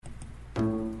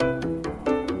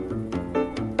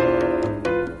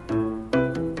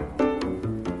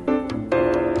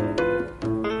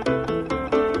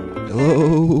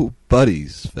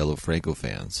buddies, fellow Franco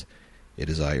fans. It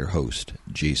is I, your host,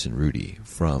 Jason Rudy,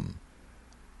 from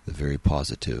the very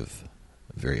positive,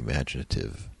 very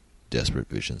imaginative Desperate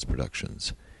Visions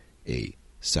Productions, a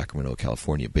Sacramento,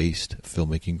 California-based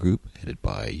filmmaking group headed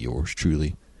by yours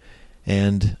truly.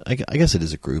 And I guess it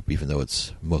is a group, even though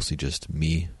it's mostly just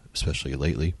me, especially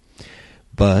lately.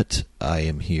 But I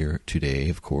am here today,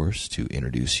 of course, to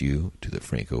introduce you to the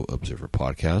Franco Observer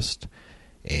podcast.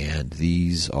 And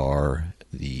these are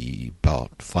the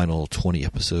about final 20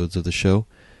 episodes of the show.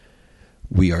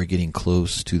 We are getting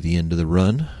close to the end of the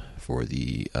run for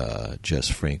the Jess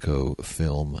Franco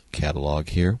film catalog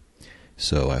here.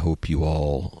 So I hope you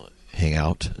all hang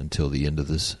out until the end of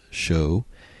this show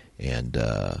and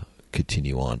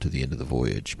continue on to the end of the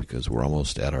voyage, because we're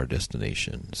almost at our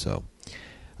destination. So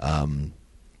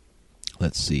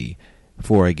let's see.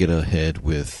 Before I get ahead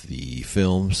with the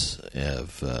films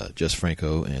of Jess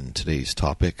Franco and today's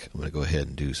topic, I'm going to go ahead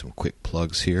and do some quick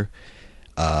plugs here.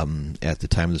 At the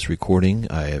time of this recording,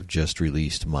 I have just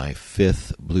released my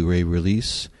 5th Blu-ray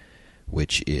release,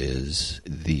 which is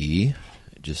the,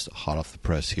 just hot off the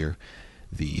press here,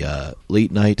 the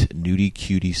Late Night Nudie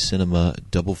Cutie Cinema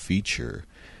double feature,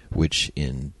 which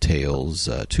entails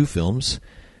 2 films,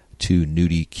 2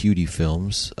 Nudie Cutie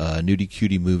films. Nudie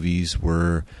Cutie movies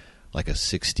were like a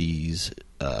 60s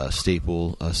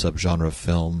staple subgenre of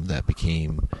film that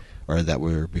became, or that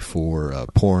were before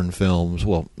porn films.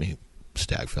 Well, I mean,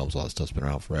 stag films, all that stuff's been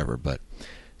around forever, but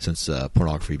since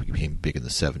pornography became big in the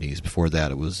 70s, before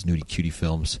that it was Nudie Cutie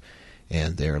films,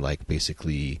 and they're like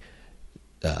basically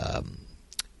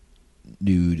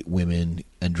nude women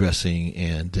undressing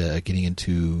and getting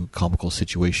into comical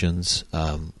situations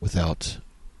without,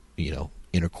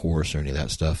 intercourse or any of that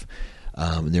stuff.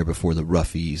 And they're before the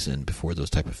Roughies and before those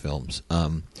type of films.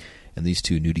 And these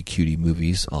 2 Nudie Cutie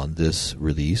movies on this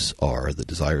release are The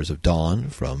Desires of Dawn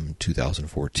from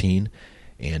 2014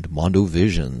 and Mondo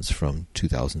Visions from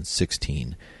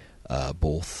 2016,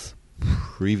 both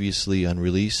previously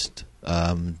unreleased.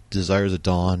 Desires of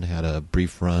Dawn had a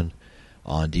brief run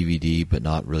on DVD, but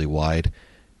not really wide.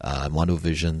 Mondo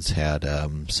Visions had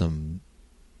some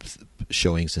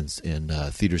showings in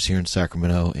theaters here in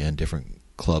Sacramento and different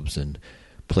clubs and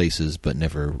places, but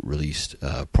never released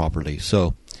properly.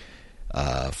 So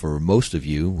for most of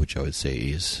you, which I would say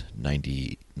is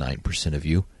 99% of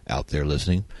you out there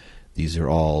listening, these are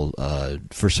all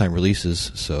first-time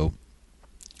releases, so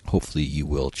hopefully you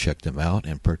will check them out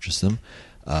and purchase them.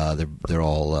 They're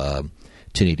all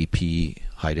 1080p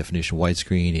high-definition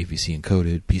widescreen, AVC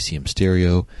encoded, PCM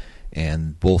stereo,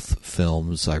 and both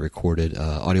films I recorded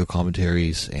audio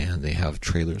commentaries, and they have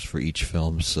trailers for each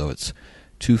film, so it's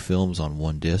 2 films on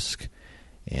 1 disc.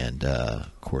 And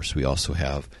of course we also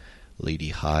have Lady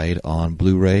Hyde on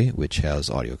Blu-ray, which has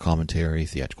audio commentary,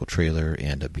 theatrical trailer,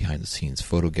 and a behind-the-scenes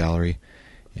photo gallery.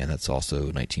 And that's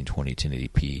also 1920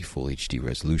 1080p full HD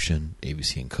resolution,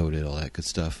 AVC encoded, all that good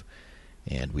stuff.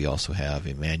 And we also have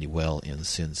Emmanuel in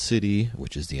Sin City,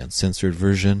 which is the uncensored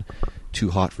version,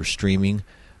 too hot for streaming.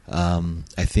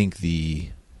 I think the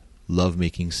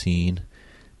lovemaking scene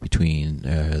between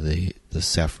the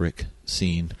Sapphic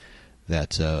scene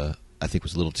that I think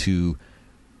was a little too,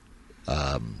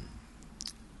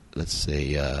 let's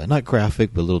say, not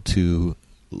graphic, but a little too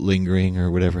lingering,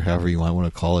 or whatever, however you might want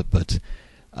to call it. But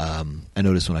I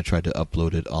noticed when I tried to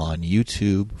upload it on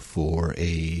YouTube for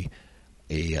a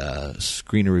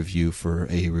screener review for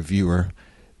a reviewer,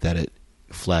 that it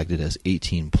flagged it as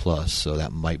 18 plus, so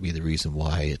that might be the reason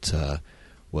why it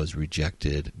was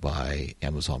rejected by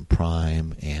Amazon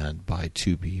Prime and by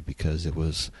Tubi, because it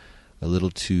was a little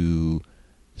too,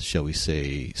 shall we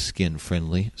say, skin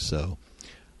friendly. So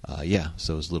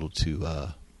so it was a little too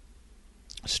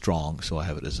strong, so I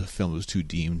have it as a film that was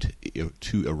deemed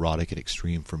too erotic and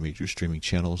extreme for major streaming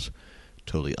channels,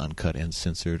 totally uncut and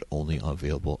censored, only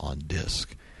available on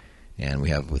disc. And we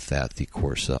have with that, the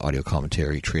course, audio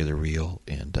commentary, trailer reel,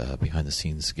 and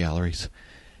behind-the-scenes galleries.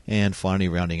 And finally,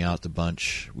 rounding out the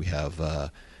bunch, we have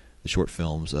the short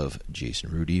films of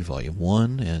Jason Rudy, Volume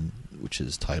 1, and which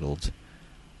is titled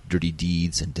Dirty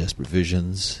Deeds and Desperate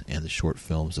Visions, and the short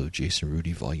films of Jason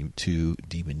Rudy, Volume 2,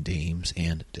 Demon Dames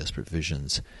and Desperate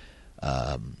Visions.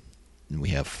 And we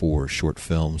have 4 short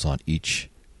films on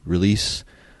each release,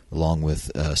 along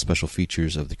with special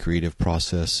features of the creative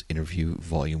process, interview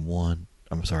Part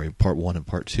 1 and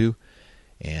Part 2,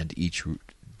 and each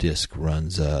disc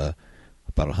runs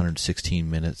about 116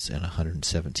 minutes and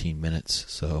 117 minutes,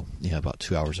 so about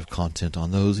 2 hours of content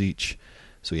on those each.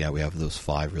 So we have those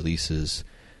 5 releases,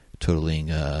 totaling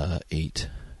 8,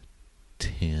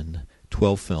 10,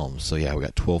 12 films. So we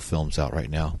got 12 films out right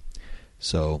now.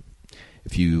 So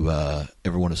If you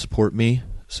ever want to support me,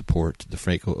 support the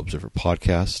Franco Observer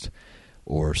podcast,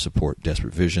 or support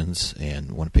Desperate Visions,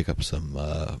 and want to pick up some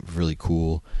really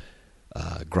cool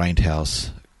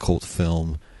grindhouse cult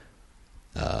film,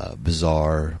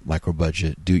 bizarre,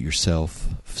 micro-budget, do-it-yourself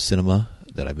cinema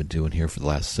that I've been doing here for the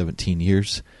last 17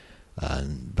 years,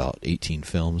 and about 18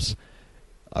 films,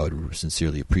 I would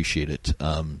sincerely appreciate it.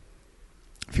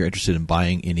 If you're interested in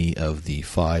buying any of the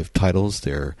 5 titles,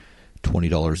 they're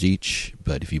 $20 each,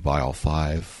 but if you buy all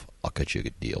 5, I'll cut you a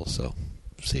good deal, so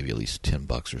save you at least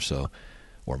 $10 or so,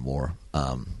 or more.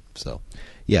 So,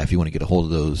 yeah, if you want to get a hold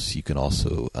of those, you can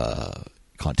also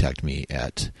contact me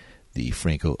at the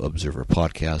Franco Observer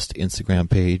Podcast Instagram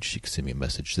page. You can send me a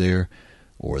message there,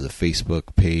 or the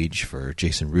Facebook page for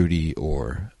Jason Rudy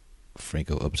or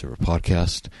Franco Observer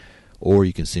Podcast, or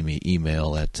you can send me an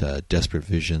email at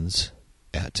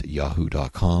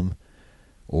desperatevisions@yahoo.com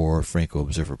or Franco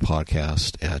Observer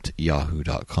Podcast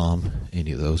 @yahoo.com.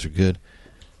 Any of those are good.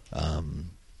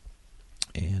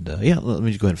 Yeah, let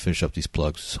me just go ahead and finish up these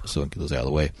plugs so I can get those out of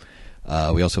the way.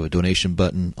 We also have a donation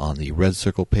button on the Red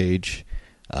Circle page.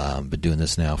 Been doing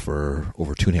this now for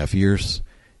over 2.5 years,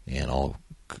 and all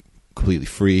completely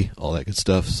free, all that good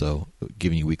stuff. So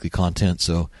giving you weekly content.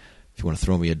 So if you want to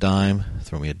throw me a dime,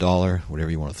 throw me $1,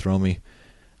 whatever you want to throw me,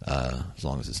 as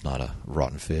long as it's not a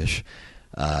rotten fish,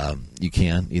 you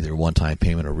can, either one-time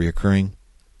payment or reoccurring.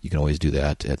 You can always do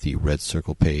that at the Red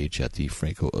Circle page at the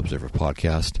Franco Observer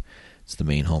Podcast. It's the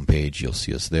main homepage. You'll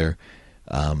see us there.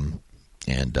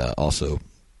 Also,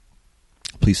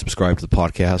 please subscribe to the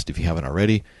podcast if you haven't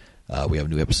already. We have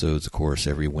new episodes, of course,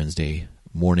 every Wednesday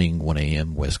morning, 1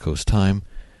 a.m. West Coast time.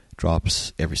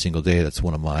 Drops every single day. That's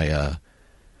one of my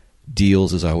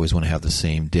deals, is I always want to have the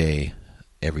same day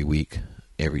every week,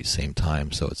 every same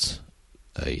time. So it's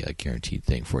a guaranteed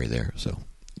thing for you there. So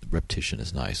repetition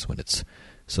is nice when it's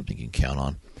something you can count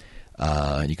on.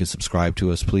 You can subscribe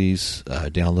to us, please.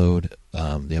 Download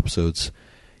the episodes.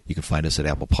 You can find us at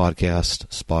Apple Podcasts,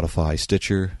 Spotify,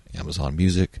 Stitcher, Amazon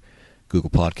Music, Google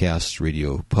Podcasts,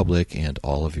 Radio Public, and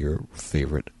all of your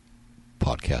favorite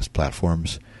podcast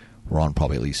platforms. We're on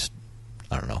probably at least,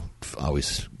 I don't know, I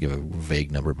always give a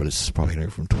vague number, but it's probably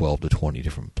anywhere from 12 to 20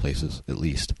 different places at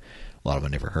least. A lot of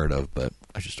them I never heard of, but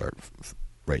I should start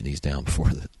writing these down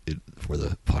before the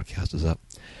podcast is up.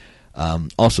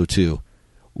 Also, too,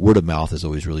 word of mouth is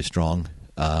always really strong.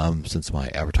 Since my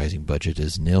advertising budget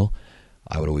is nil,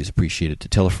 I would always appreciate it to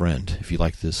tell a friend. If you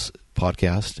like this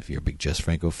podcast, if you're a big Jess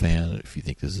Franco fan, if you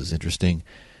think this is interesting,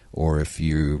 or if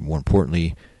you, more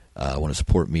importantly, want to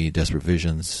support me, Desperate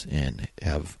Visions, and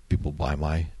have people buy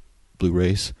my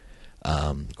Blu-rays.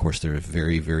 Of course, they're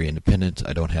very, very independent.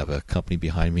 I don't have a company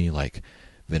behind me like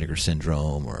Vinegar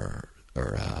Syndrome or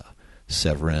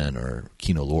Severin or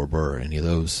Kino Lorber or any of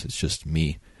those. It's just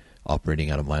me operating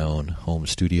out of my own home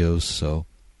studios, so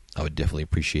I would definitely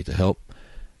appreciate the help.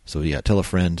 So yeah, tell a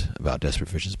friend about Desperate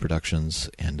Visions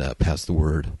Productions, and pass the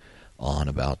word on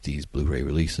about these Blu-ray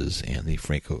releases and the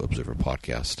Franco Observer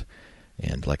podcast.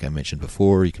 And like I mentioned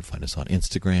before, you can find us on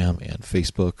Instagram and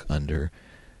Facebook under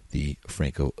the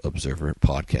Franco Observer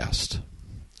podcast.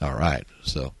 All right,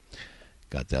 so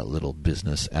got that little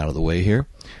business out of the way here.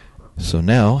 So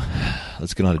now,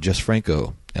 let's get on to Jess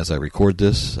Franco. As I record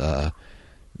this,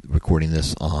 recording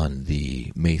this on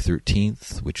the May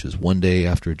 13th, which is one day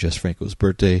after Jess Franco's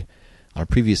birthday. On a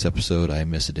previous episode, I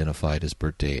misidentified his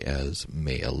birthday as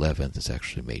May 11th. It's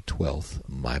actually May 12th.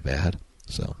 My bad.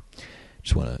 So,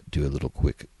 just want to do a little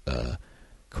quick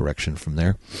correction from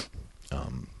there.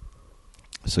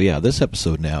 So yeah, this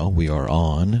episode now, we are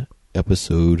on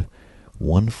episode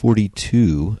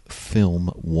 142,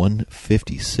 film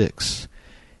 156.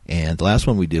 And the last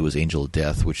one we did was Angel of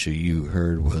Death, which you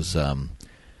heard was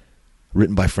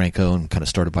written by Franco and kind of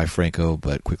started by Franco,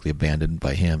 but quickly abandoned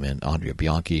by him, and Andrea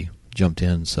Bianchi jumped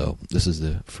in. So this is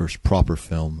the first proper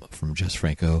film from Jess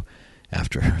Franco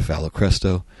after Fallo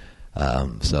Cresto.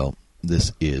 So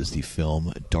this is the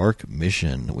film Dark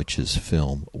Mission, which is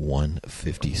film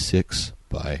 156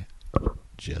 by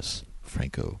Jess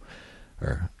Franco,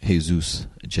 or Jesus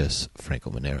Jess Franco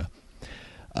Manera.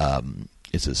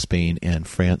 It's a Spain and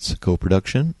France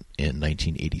co-production in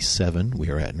 1987. We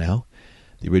are at now.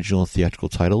 The original theatrical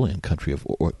title and country of...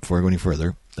 Before I go any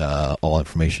further, all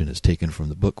information is taken from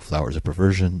the book Flowers of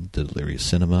Perversion, The Delirious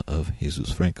Cinema of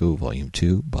Jesus Franco, Volume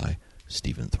 2 by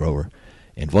Stephen Thrower.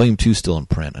 And Volume 2 is still in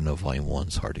print. I know Volume 1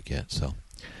 is hard to get. So,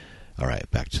 all right,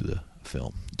 back to the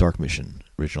film. Dark Mission,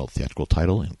 original theatrical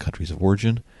title and countries of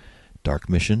origin. Dark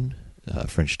Mission,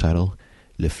 French title,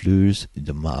 Les Fleurs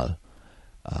du Mal.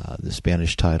 The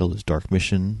Spanish title is Dark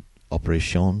Mission,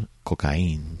 Opération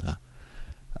Cocaïne.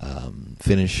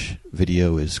 Finnish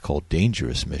video is called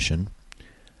Dangerous Mission,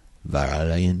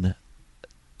 Vaarallinen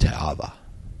Tehtävä.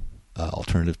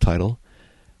 Alternative title.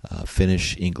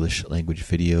 Finnish English language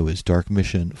video is Dark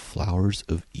Mission, Flowers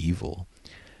of Evil.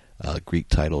 Greek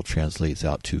title translates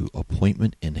out to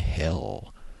Appointment in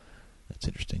Hell. That's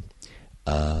interesting.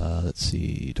 Let's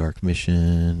see. Dark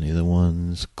Mission, the other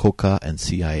ones. Coca and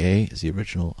CIA is the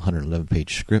original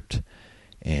 111-page script.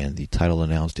 And the title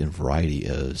announced in Variety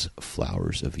is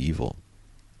Flowers of Evil.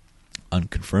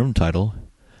 Unconfirmed title,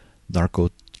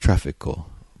 Narcotráfico,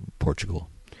 Portugal.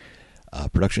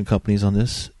 Production companies on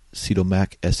this,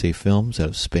 Sidomac SA Films out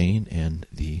of Spain and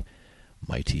the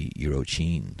mighty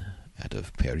Eurocine out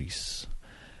of Paris.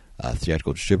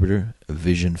 Theatrical distributor,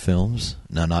 Vision Films.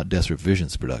 Now, not Desperate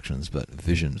Visions Productions, but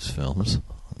Visions Films.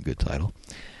 Good title.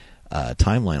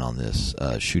 Timeline on this.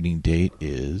 Shooting date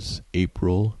is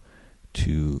April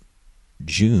to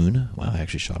June. Wow, I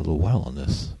actually shot a little while on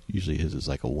this. Usually his is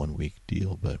like a 1-week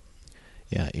deal, but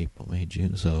yeah, April, May,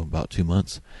 June, so about 2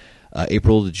 months.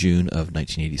 April to June of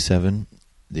 1987.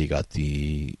 They got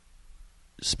the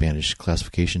Spanish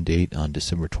classification date on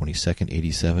December 22nd,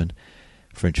 87.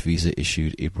 French visa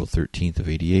issued April 13th of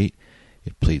 88.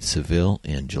 It played Seville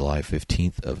in July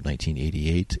 15th of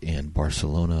 1988 and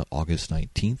Barcelona August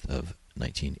 19th of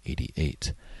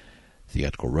 1988.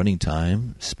 Theatrical running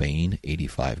time, Spain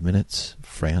 85 minutes,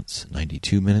 France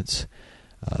 92 minutes.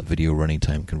 Video running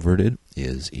time converted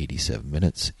is 87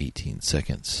 minutes, 18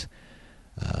 seconds.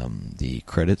 The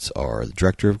credits are the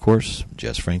director, of course,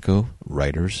 Jess Franco.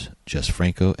 Writers, Jess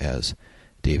Franco as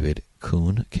David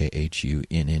Kuhn,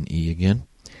 Khunne again,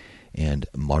 and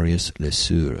Marius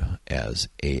Lesueur as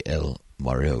A.L.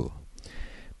 Marot.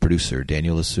 Producer,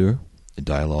 Daniel Lesueur.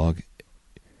 Dialogue,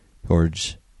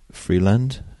 George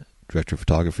Freeland. Director of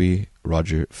Photography,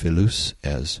 Roger Felus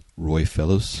as Roy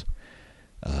Felus.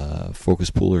 Focus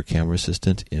puller, camera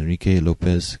assistant, Enrique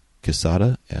Lopez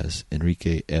Quesada as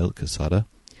Enrique L. Quesada.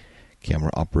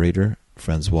 Camera operator,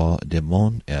 Francois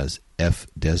Demont as F.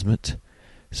 Desmet.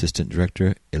 Assistant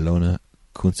director, Ilona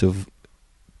Kunisova.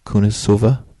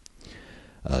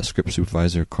 Script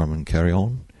supervisor, Carmen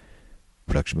Carrion.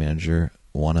 Production manager,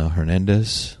 Juana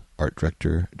Hernandez. Art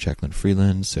director, Jacqueline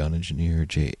Freeland. Sound engineer,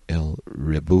 J.L.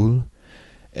 Reboul.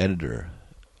 Editor,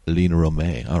 Lena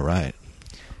Romay. All right.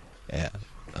 Yeah.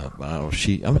 I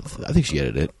think she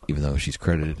edited it, even though she's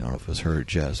credited. I don't know if it was her or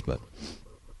Jess, but.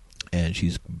 And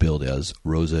she's billed as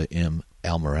Rosa M.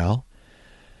 Almaral.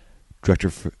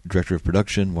 Director of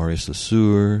production, Marius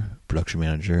Lesueur. Production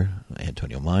manager,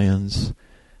 Antonio Mayans.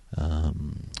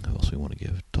 Who else we want to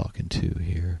give talking to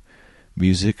here?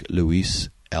 Music, Luis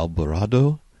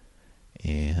Alvarado.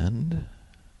 And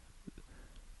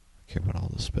I care about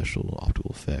all the special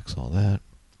optical effects, all that.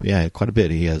 But yeah, quite a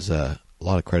bit. He has a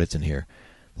lot of credits in here.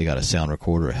 They got a sound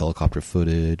recorder, a helicopter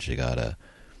footage. They got a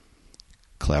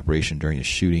collaboration during the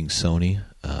shooting, Sony.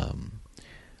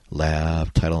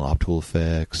 Lab, title and optical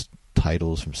effects,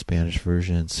 titles from Spanish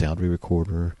version, sound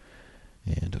re-recorder.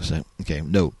 And okay,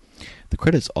 note. The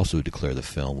credits also declare the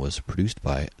film was produced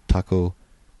by Tako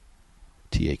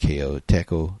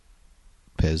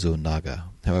Pezonaga.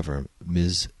 However,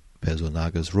 Ms.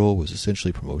 Pezonaga's role was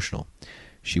essentially promotional.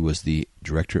 She was the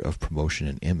director of promotion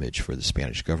and image for the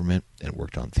Spanish government and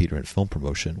worked on theater and film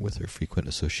promotion with her frequent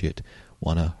associate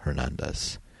Juana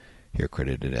Hernandez, here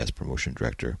credited as promotion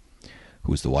director,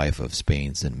 who was the wife of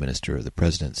Spain's then Minister of the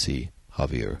Presidency,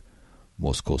 Javier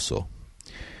Moscoso.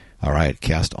 All right,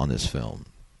 cast on this film.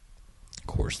 Of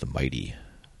course, the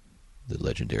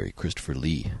legendary Christopher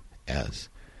Lee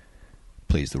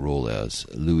plays the role as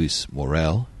Luis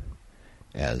Morel,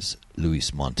 as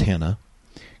Luis Montana.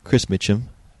 Chris Mitchum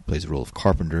plays the role of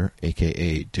Carpenter,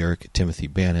 a.k.a. Derek Timothy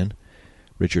Bannon.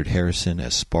 Richard Harrison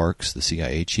as Sparks, the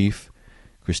CIA chief.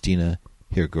 Christina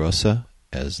Higuerosa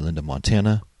as Linda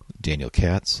Montana. Daniel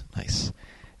Katz, nice,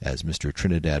 as Mr.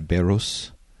 Trinidad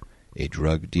Barros, a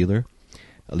drug dealer.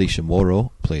 Alicia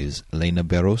Moro plays Elena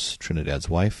Barros, Trinidad's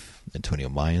wife. Antonio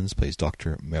Mayans plays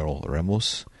Dr. Meryl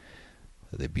Ramos.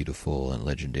 The beautiful and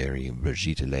legendary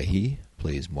Brigitte Leahy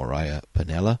plays Moria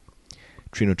Panella.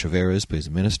 Trino Traveras plays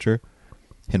the minister.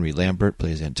 Henry Lambert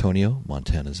plays Antonio,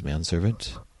 Montana's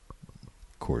manservant.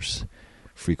 Of course,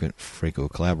 frequent Franco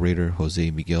collaborator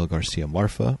Jose Miguel Garcia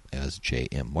Marfa as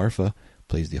J.M. Marfa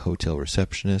plays the hotel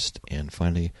receptionist. And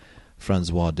finally,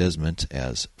 Francois Desmet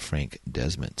as Frank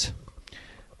Desmet.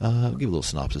 I'll give a little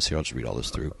synopsis here. I'll just read all this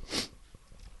through.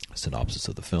 Synopsis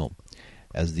of the film.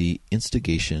 As the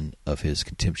instigation of his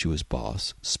contemptuous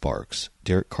boss, Sparks,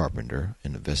 Derek Carpenter,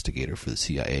 an investigator for the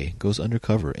CIA, goes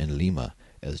undercover in Lima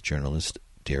as journalist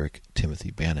Derek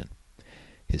Timothy Bannon.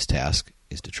 His task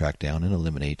is to track down and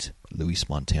eliminate Luis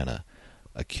Montana,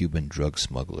 a Cuban drug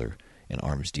smuggler and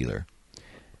arms dealer.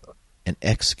 An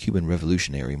ex-Cuban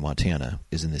revolutionary, Montana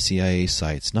is in the CIA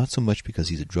sights not so much because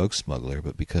he's a drug smuggler,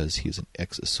 but because he is an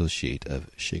ex-associate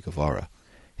of Che Guevara.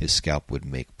 His scalp would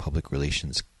make public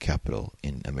relations capital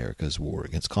in America's war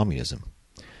against communism.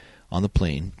 On the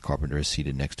plane, Carpenter is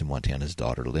seated next to Montana's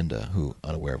daughter, Linda, who,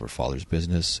 unaware of her father's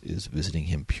business, is visiting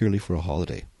him purely for a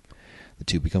holiday. The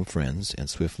two become friends and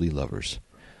swiftly lovers.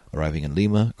 Arriving in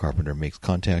Lima, Carpenter makes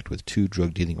contact with two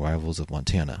drug-dealing rivals of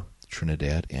Montana,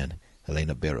 Trinidad and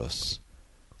Helena Barros.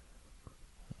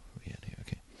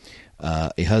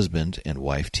 A husband and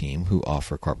wife team who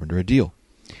offer Carpenter a deal.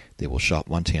 They will shop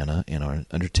Montana and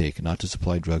undertake not to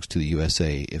supply drugs to the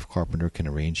USA if Carpenter can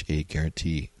arrange a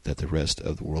guarantee that the rest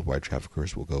of the worldwide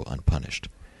traffickers will go unpunished.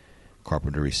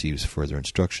 Carpenter receives further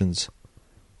instructions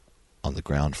on the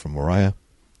ground from Mariah,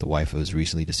 the wife of his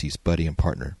recently deceased buddy and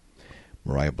partner.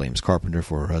 Mariah blames Carpenter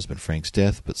for her husband Frank's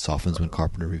death, but softens when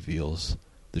Carpenter reveals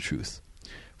the truth.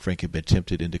 Frank had been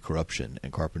tempted into corruption,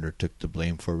 and Carpenter took the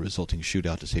blame for a resulting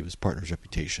shootout to save his partner's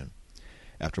reputation.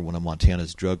 After one of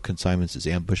Montana's drug consignments is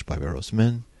ambushed by Barros'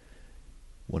 men,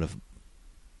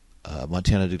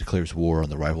 Montana declares war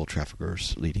on the rival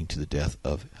traffickers, leading to the death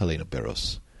of Helena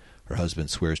Barros. Her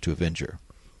husband swears to avenge her.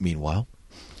 Meanwhile,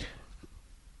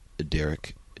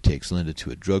 Derek takes Linda to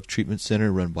a drug treatment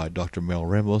center run by Dr. Mel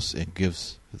Ramos and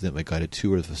gives them a guided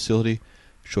tour of the facility,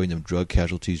 showing them drug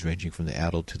casualties ranging from the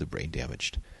addled to the brain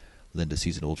damaged. Linda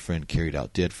sees an old friend carried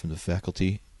out dead from the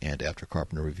faculty, and after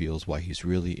Carpenter reveals why he's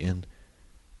really in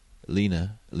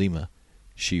Lima,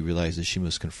 she realizes she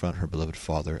must confront her beloved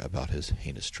father about his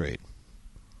heinous trade.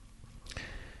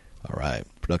 All right,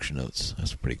 production notes.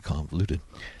 That's pretty convoluted.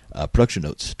 Production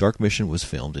notes. Dark Mission was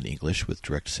filmed in English with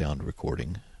direct sound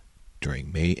recording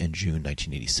during May and June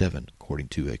 1987, according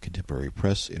to a Contemporary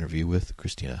Press interview with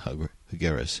Christina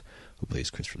Higueras, who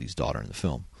plays Christopher Lee's daughter in the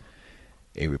film.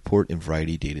 A report in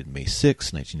Variety dated May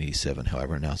 6, 1987,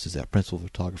 however, announces that principal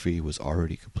photography was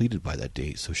already completed by that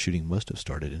date, so shooting must have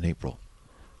started in April.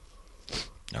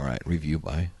 All right, review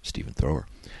by Stephen Thrower.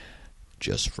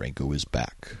 Jess Franco is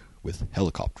back with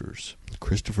helicopters,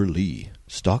 Christopher Lee,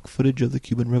 stock footage of the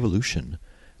Cuban Revolution,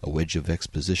 a wedge of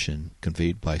exposition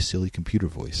conveyed by silly computer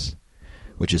voice.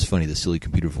 Which is funny, the silly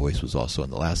computer voice was also in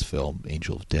the last film,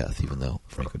 Angel of Death, even though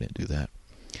Franco didn't do that.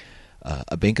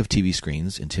 A bank of TV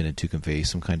screens intended to convey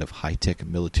some kind of high-tech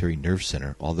military nerve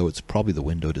center, although it's probably the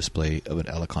window display of an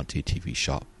Alicante TV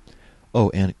shop.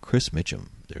 Oh, and Chris Mitchum.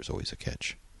 There's always a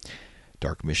catch.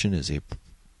 Dark Mission is a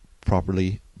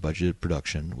properly budgeted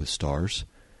production with stars,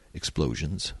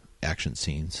 explosions, action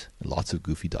scenes, and lots of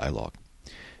goofy dialogue.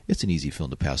 It's an easy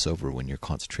film to pass over when you're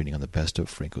concentrating on the best of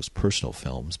Franco's personal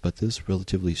films, but this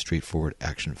relatively straightforward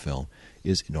action film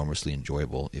is enormously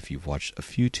enjoyable if you've watched a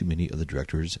few too many of the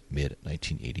director's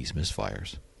mid-1980s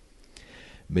misfires.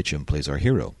 Mitchum plays our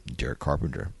hero, Derek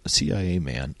Carpenter, a CIA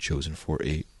man chosen for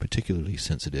a particularly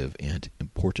sensitive and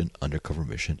important undercover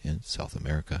mission in South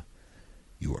America.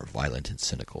 You are violent and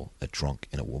cynical, a drunk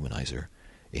and a womanizer,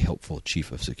 a helpful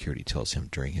chief of security tells him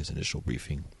during his initial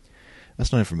briefing.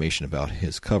 That's not information about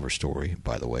his cover story,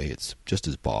 by the way. It's just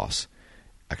his boss,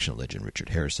 action legend Richard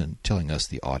Harrison, telling us,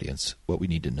 the audience, what we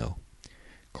need to know.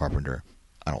 Carpenter,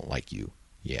 I don't like you,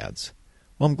 he adds.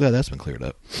 Well, I'm glad that's been cleared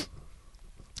up.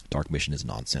 Dark Mission is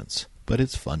nonsense, but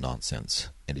it's fun nonsense,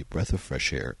 and a breath of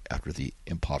fresh air after the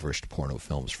impoverished porno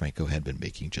films Franco had been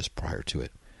making just prior to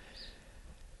it.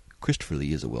 Christopher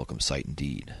Lee is a welcome sight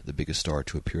indeed, the biggest star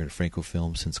to appear in Franco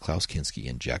films since Klaus Kinski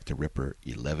and Jack the Ripper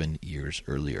 11 years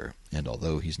earlier, and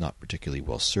although he's not particularly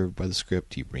well served by the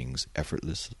script, he brings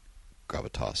effortless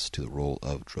gravitas to the role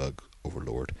of drug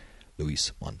overlord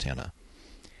Luis Montana.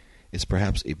 It's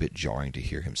perhaps a bit jarring to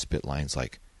hear him spit lines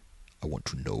like, "I want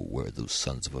to know where those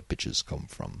sons of a bitches come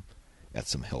from," at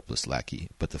some helpless lackey,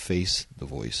 but the face, the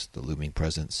voice, the looming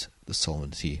presence, the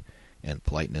solemnity, and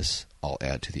politeness all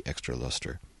add to the extra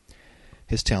luster.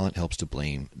 His talent helps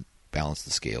to balance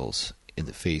the scales in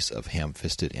the face of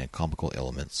ham-fisted and comical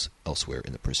elements elsewhere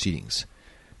in the proceedings.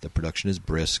 The production is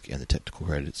brisk and the technical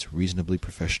credits reasonably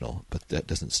professional, but that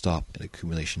doesn't stop an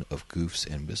accumulation of goofs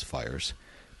and misfires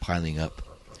piling up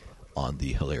on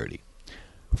the hilarity.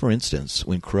 For instance,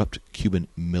 when corrupt Cuban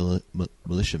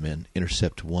militiamen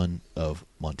intercept one of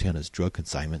Montana's drug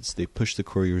consignments, they push the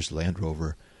courier's Land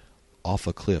Rover off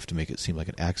a cliff to make it seem like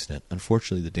an accident.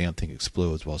 Unfortunately, the damn thing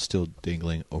explodes while still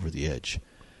dangling over the edge.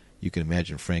 You can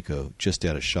imagine Franco, just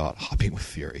out of shot, hopping with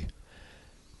fury.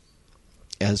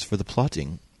 As for the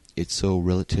plotting, it's so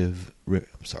relentlessly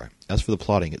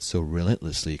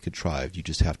contrived, you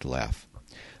just have to laugh.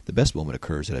 The best moment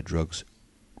occurs at a drugs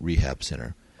rehab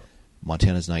center,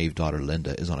 Montana's naive daughter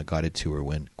Linda is on a guided tour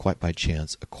when, quite by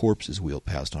chance, a corpse is wheeled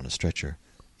past on a stretcher.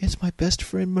 "It's my best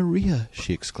friend Maria,"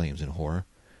 she exclaims in horror.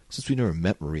 Since we never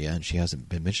met Maria and she hasn't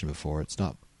been mentioned before,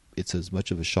 it's as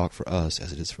much of a shock for us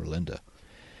as it is for Linda.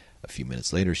 A few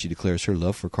minutes later, she declares her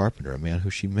love for Carpenter, a man who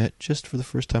she met just for the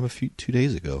first time 2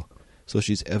 days ago. So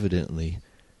she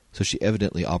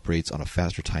evidently operates on a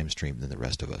faster time stream than the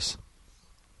rest of us.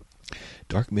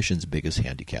 Dark Mission's biggest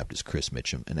handicap is Chris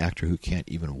Mitchum, an actor who can't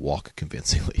even walk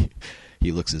convincingly.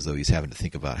 He looks as though he's having to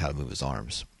think about how to move his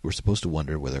arms. We're supposed to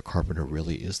wonder whether Carpenter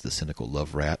really is the cynical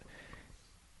love rat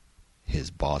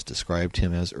his boss described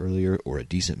him as earlier, or a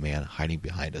decent man hiding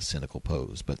behind a cynical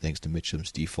pose. But thanks to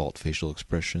Mitchum's default facial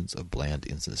expressions of bland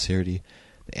insincerity,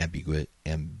 the ambiguities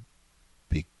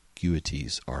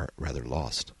are rather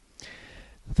lost.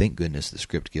 Thank goodness the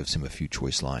script gives him a few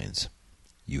choice lines.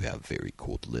 "You have very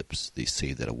cold lips. They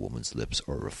say that a woman's lips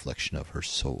are a reflection of her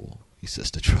soul," he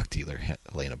says to drug dealer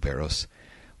Helena Barros,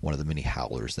 one of the many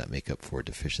howlers that make up for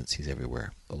deficiencies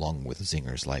everywhere, along with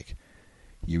zingers like,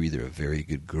 "You're either a very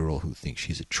good girl who thinks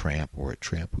she's a tramp or a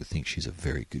tramp who thinks she's a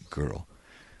very good girl."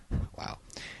 Wow.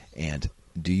 And,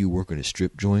 "Do you work in a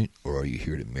strip joint or are you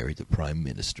here to marry the Prime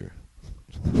Minister?"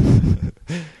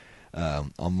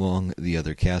 Among the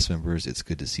other cast members, it's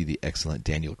good to see the excellent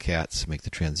Daniel Katz make the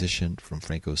transition from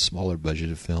Franco's smaller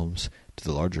budgeted films to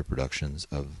the larger productions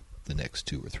of the next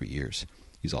 2 or 3 years.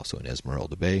 He's also in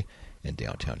Esmeralda Bay and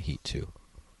Downtown Heat, too.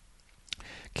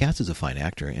 Katz is a fine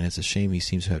actor, and it's a shame he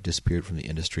seems to have disappeared from the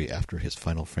industry after his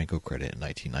final Franco credit in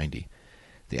 1990.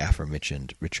 The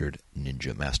aforementioned Richard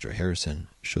Ninja Master Harrison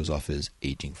shows off his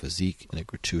aging physique in a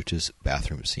gratuitous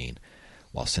bathroom scene,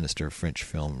 while sinister French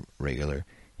film regular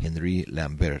Henri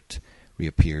Lambert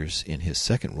reappears in his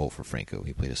second role for Franco.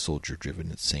 He played a soldier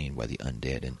driven insane by the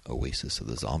undead in Oasis of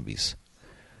the Zombies.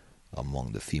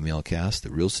 Among the female cast,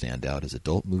 the real standout is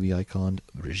adult movie icon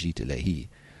Brigitte Lahaie,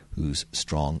 whose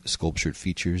strong, sculptured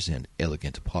features and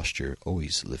elegant posture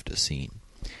always lift a scene.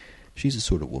 She's the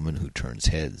sort of woman who turns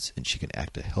heads, and she can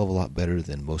act a hell of a lot better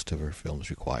than most of her films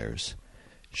requires.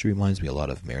 She reminds me a lot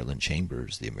of Marilyn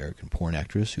Chambers, the American porn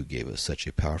actress who gave us such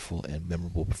a powerful and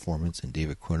memorable performance in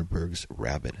David Cronenberg's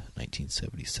Rabid,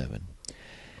 1977.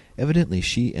 Evidently,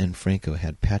 she and Franco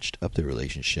had patched up their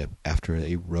relationship after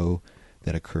a row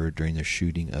that occurred during their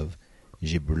shooting of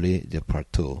Je Brûlais de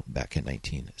Partout back in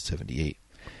 1978.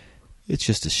 It's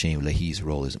just a shame Lahaie's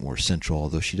role isn't more central,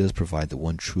 although she does provide the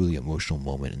one truly emotional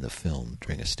moment in the film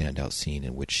during a standout scene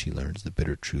in which she learns the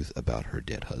bitter truth about her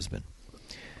dead husband.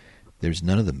 There's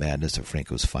none of the madness of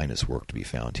Franco's finest work to be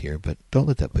found here, but don't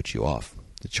let that put you off.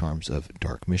 The charms of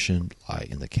Dark Mission lie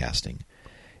in the casting.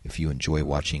 If you enjoy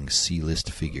watching C-list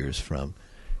figures from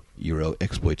Euro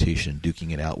exploitation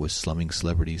duking it out with slumming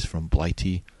celebrities from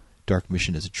Blighty, Dark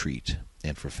Mission is a treat.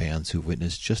 And for fans who've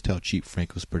witnessed just how cheap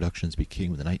Franco's productions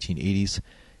became in the 1980s,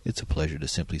 it's a pleasure to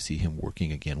simply see him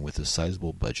working again with a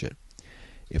sizable budget.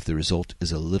 If the result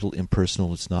is a little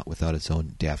impersonal, it's not without its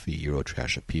own daffy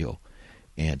Eurotrash appeal,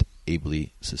 and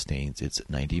ably sustains its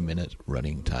 90-minute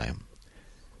running time.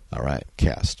 All right,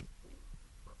 cast.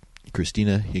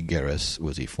 Christina Higueras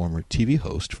was a former TV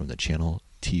host from the channel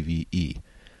TVE,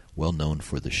 well known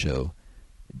for the show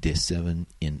De 7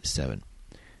 in 7.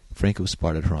 Franco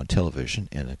spotted her on television,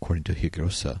 and according to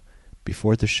Higueras,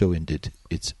 before the show ended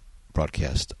its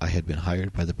broadcast, I had been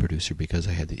hired by the producer because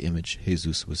I had the image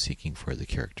Jesus was seeking for the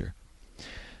character.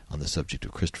 On the subject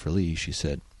of Christopher Lee, she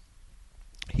said,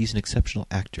 "He's an exceptional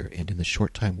actor, and in the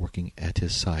short time working at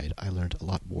his side, I learned a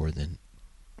lot more than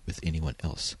with anyone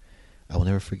else. I will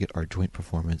never forget our joint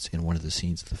performance in one of the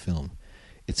scenes of the film.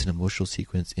 It's an emotional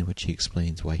sequence in which he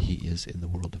explains why he is in the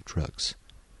world of drugs."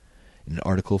 In an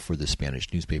article for the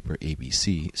Spanish newspaper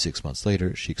ABC 6 months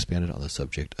later, she expanded on the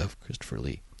subject of Christopher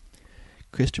Lee.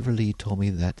 "Christopher Lee told me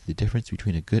that the difference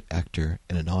between a good actor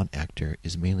and a non-actor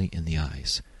is mainly in the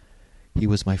eyes. He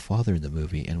was my father in the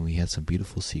movie, and we had some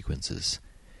beautiful sequences.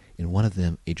 In one of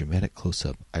them, a dramatic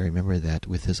close-up, I remember that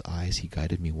with his eyes he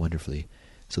guided me wonderfully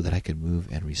so that I could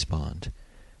move and respond.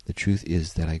 The truth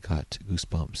is that I got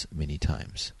goosebumps many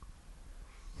times."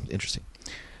 Interesting.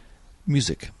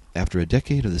 Music. After a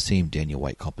decade of the same Daniel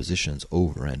White compositions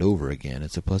over and over again,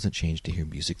 it's a pleasant change to hear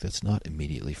music that's not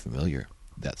immediately familiar.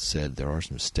 That said, there are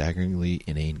some staggeringly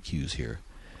inane cues here.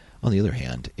 On the other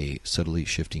hand, a subtly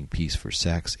shifting piece for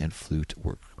sax and flute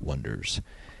work wonders,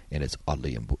 and it's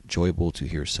oddly enjoyable to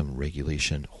hear some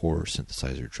regulation horror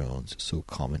synthesizer drones so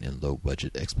common in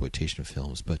low-budget exploitation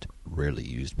films, but rarely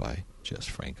used by just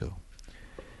Franco.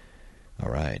 All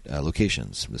right,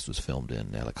 locations. This was filmed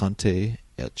in Alicante,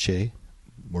 Elche,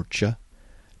 Murcia,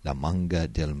 La Manga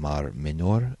del Mar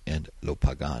Menor, and Lo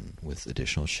Pagan, with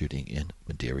additional shooting in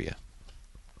Madeira.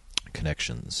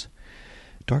 Connections.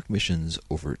 Dark Mission's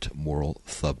overt moral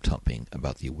thub-thumping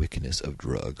about the wickedness of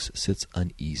drugs sits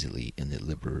uneasily in the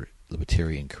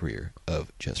libertarian career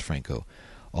of Jess Franco,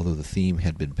 although the theme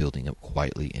had been building up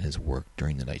quietly in his work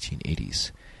during the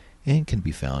 1980s, and can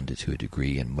be found to a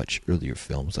degree in much earlier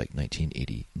films like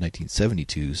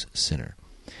 1972's Sinner.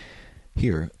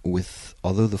 Here,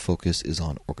 although the focus is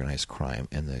on organized crime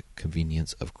and the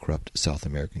convenience of corrupt South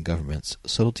American governments,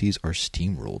 subtleties are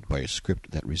steamrolled by a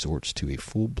script that resorts to a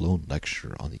full-blown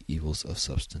lecture on the evils of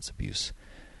substance abuse,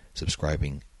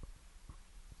 subscribing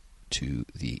to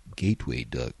the gateway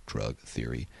drug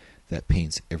theory that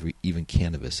paints even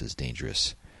cannabis as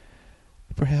dangerous.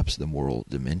 Perhaps the moral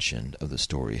dimension of the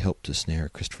story helped to snare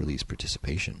Christopher Lee's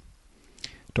participation.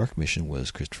 Dark Mission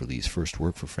was Christopher Lee's first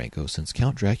work for Franco since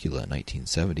Count Dracula in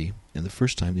 1970, and the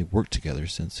first time they worked together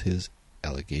since his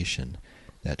allegation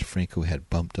that Franco had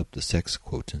bumped up the sex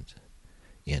quotient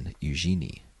in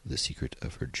Eugenie, The Secret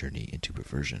of Her Journey into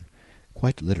Perversion,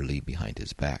 quite literally behind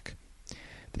his back.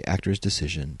 The actor's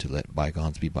decision to let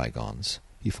bygones be bygones,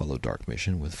 he followed Dark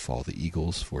Mission with Fall the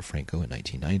Eagles for Franco in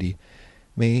 1990,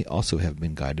 may also have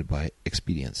been guided by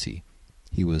expediency.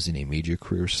 He was in a major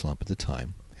career slump at the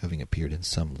time, having appeared in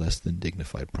some less than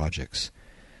dignified projects.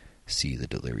 See the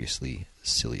deliriously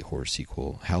silly horror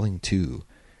sequel Howling 2,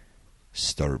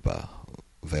 Starba,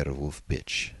 Werewolf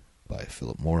Bitch by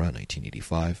Philip Mora,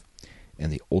 1985,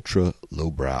 and the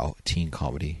ultra-lowbrow teen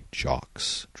comedy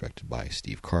Jocks, directed by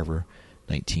Steve Carver,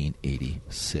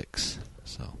 1986.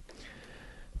 So,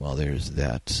 well, there's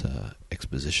that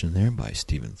exposition there by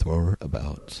Stephen Thrower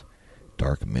about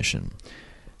Dark Mission.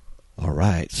 All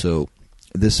right, so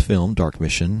this film, Dark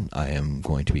Mission, I am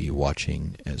going to be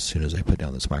watching as soon as I put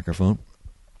down this microphone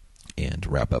and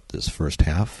wrap up this first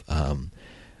half.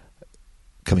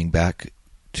 Coming back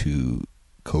to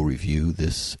co-review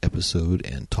this episode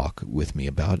and talk with me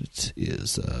about it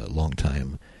is a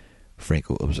longtime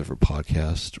Franco Observer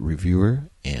podcast reviewer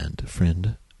and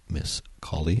friend, Miss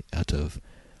Colley, out of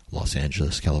Los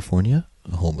Angeles, California,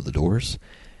 home of the Doors.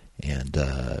 And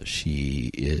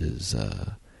she is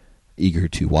eager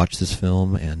to watch this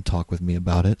film and talk with me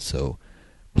about it, so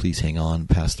please hang on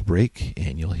past the break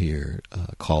and you'll hear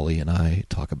Colley and I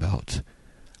talk about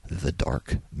The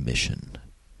Dark Mission.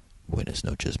 Buenas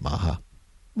noches, Maha.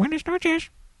 Buenas noches.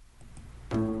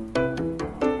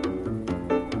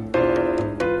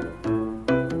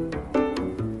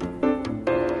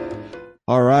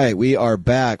 All right, we are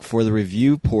back for the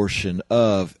review portion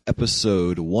of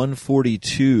episode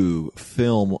 142,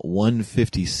 film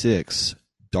 156,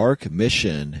 Dark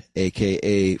Mission,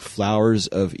 a.k.a. Flowers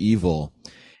of Evil.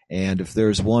 And if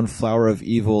there's one flower of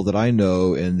evil that I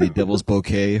know in the Devil's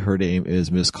Bouquet, her name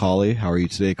is Miss Colley. How are you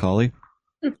today, Colley?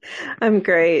 I'm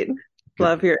great.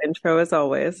 Love your intro as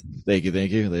always. Thank you.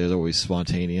 They're always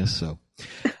spontaneous. So,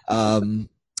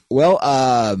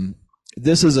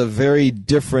 this is a very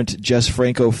different Jess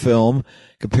Franco film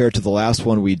compared to the last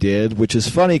one we did, which is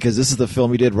funny because this is the film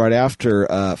we did right after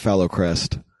Fallow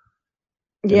Crest.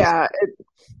 Yeah,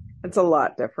 it's a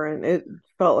lot different. It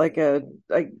felt like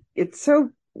it's so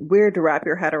weird to wrap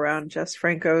your head around Jess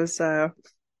Franco's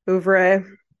oeuvre.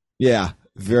 Yeah,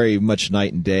 very much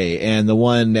night and day. And the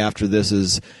one after this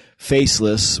is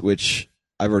Faceless, which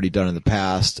I've already done in the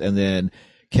past, and then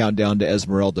Countdown to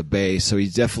Esmeralda Bay. So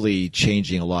he's definitely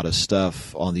changing a lot of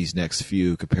stuff on these next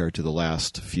few compared to the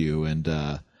last few. And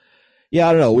yeah,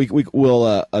 I don't know.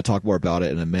 We'll talk more about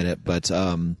it in a minute. But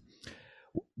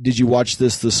did you watch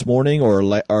this morning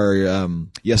or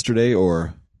yesterday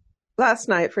or last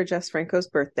night for Jess Franco's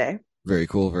birthday? Very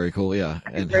cool. Yeah.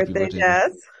 Happy birthday,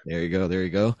 Jess. There you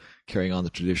go. Carrying on the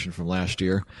tradition from last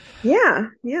year. Yeah,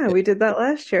 we did that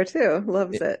last year too.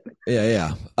 Loves it.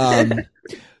 Yeah.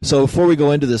 So before we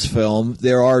go into this film,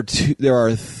 there are two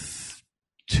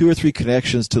or three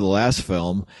connections to the last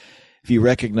film. If you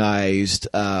recognized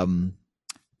the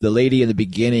lady in the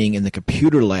beginning in the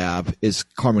computer lab is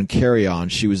Carmen Carrion.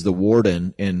 She was the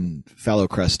warden in Fallow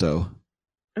Cresto.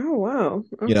 Oh, wow.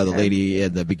 Okay. You know, the lady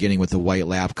in the beginning with the white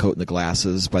lab coat and the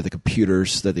glasses by the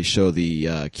computers that they show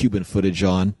the Cuban footage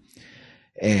on.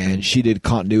 And she did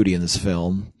continuity in this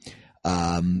film.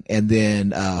 And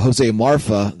then Jose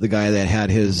Marfa, the guy that had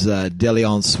his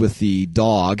dalliance with the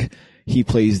dog, he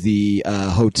plays the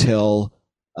hotel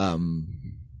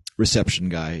reception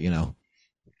guy, guy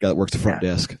that works the front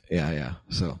desk. Yeah.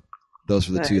 So those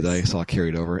were the two that I saw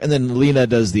carried over. And then Lena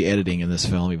does the editing in this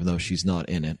film, even though she's not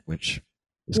in it, which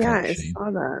is kind of a shame. I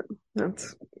saw that.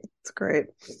 That's great.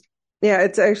 Yeah,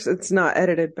 it's not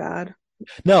edited bad.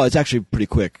 No, it's actually pretty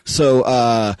quick.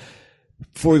 So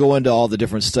before we go into all the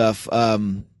different stuff,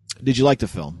 did you like the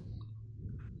film?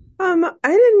 I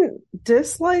didn't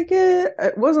dislike it.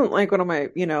 It wasn't like one of my,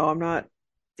 I'm not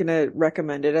gonna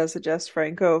recommend it as a Jess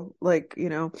Franco, like,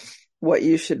 what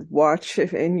you should watch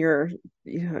if in your,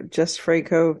 Jess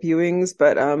Franco viewings.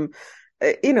 But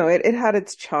it had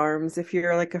its charms. If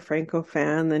you're like a Franco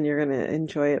fan, then you're gonna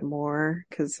enjoy it more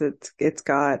because it's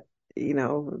got,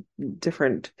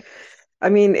 different. I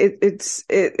mean,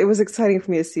 it was exciting for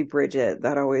me to see Bridget.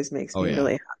 That always makes Oh me yeah.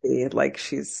 really happy. Like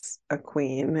she's a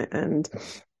queen, and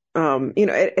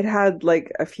it had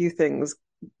like a few things,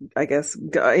 I guess,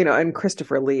 and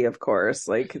Christopher Lee, of course,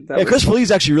 like that Yeah, was Christopher Lee's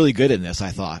actually really good in this,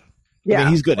 I thought. I mean, yeah,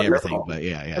 he's good in everything, wonderful, but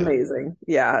yeah, yeah. amazing.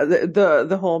 Yeah,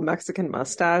 the whole Mexican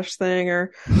mustache thing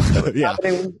or that was Yeah.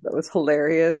 happening that was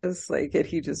hilarious. Like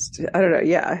he just, I don't know.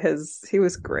 Yeah, he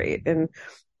was great, and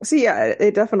so yeah,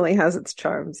 it definitely has its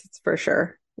charms. It's for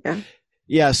sure. Yeah.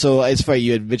 Yeah, so it's funny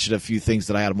you had mentioned a few things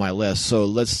that I had on my list. So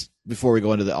let's before we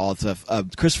go into all the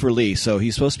stuff, Christopher Lee. So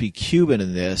he's supposed to be Cuban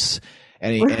in this,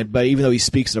 but even though he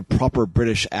speaks in a proper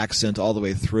British accent all the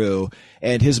way through,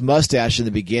 and his mustache in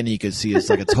the beginning you could see is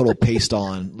like a total paste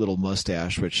on little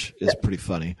mustache, which is pretty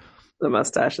funny. The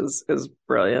mustache is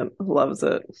brilliant. Loves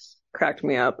it. Cracked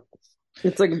me up.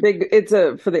 It's like big. It's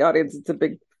a for the audience. It's a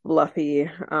big, fluffy,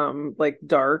 like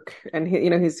dark, and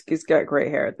he's got gray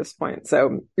hair at this point.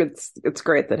 So it's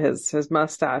great that his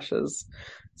mustache is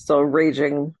still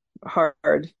raging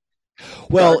hard.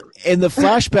 Well, Dark. in the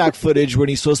flashback footage when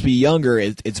he's supposed to be younger,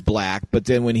 it's black, but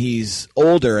then when he's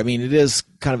older, I mean, it is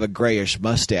kind of a grayish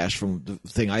mustache from the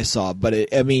thing I saw.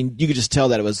 But I mean, you could just tell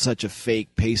that it was such a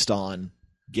fake paste-on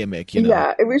gimmick, you know?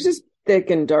 Yeah, it was just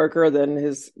thick and darker than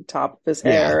his top of his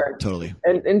Yeah, hair, totally.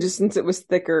 and just since it was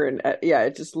thicker and yeah,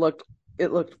 it looked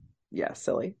yeah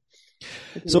silly.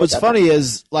 If you So look what's at that. funny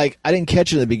is like I didn't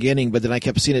catch it in the beginning, but then I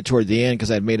kept seeing it toward the end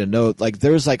because I'd made a note. Like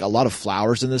there's like a lot of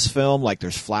flowers in this film. Like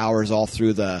there's flowers all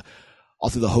through the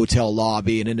hotel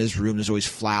lobby, and in his room there's always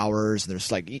flowers. And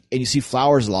there's like and you see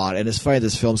flowers a lot. And it's funny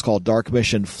this film's called Dark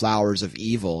Mission: Flowers of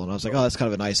Evil, and I was like, oh, that's kind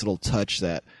of a nice little touch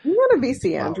that You got a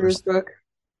VC Andrews flowers. book?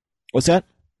 What's that?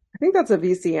 I think that's a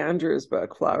VC Andrews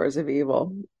book, Flowers of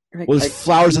Evil. Well, there's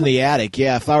flowers in the attic.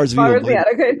 Yeah, flowers of evil. Flowers, yeah,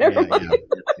 okay, never Yeah, mind.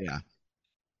 yeah,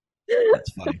 yeah.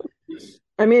 That's funny.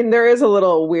 I mean, there is a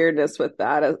little weirdness with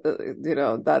that,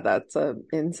 that's a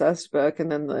incest book,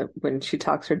 and then when she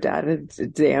talks her dad into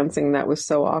dancing, that was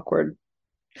so awkward.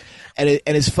 And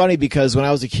it's funny because when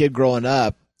I was a kid growing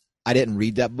up, I didn't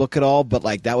read that book at all, but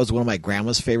like that was one of my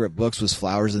grandma's favorite books was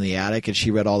Flowers in the Attic, and she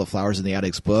read all the Flowers in the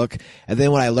Attic's book. And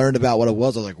then when I learned about what it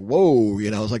was, I was like, whoa, it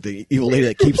was like the evil lady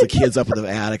that keeps the kids up in the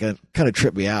attic, and it kind of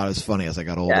tripped me out. It was funny as I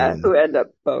got older. Yeah, who end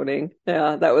up boning.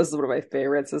 Yeah, that was one of my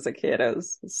favorites as a kid. I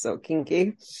was so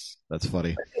kinky. That's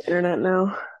funny. Internet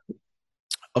now.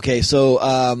 Okay,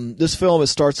 so this film, it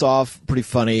starts off pretty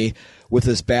funny with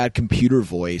this bad computer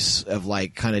voice of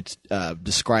like kind of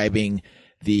describing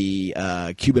the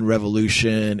Cuban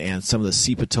Revolution and some of the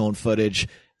sepia tone footage.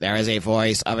 There is a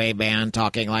voice of a man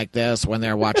talking like this when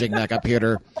they're watching the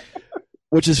computer,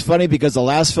 which is funny because the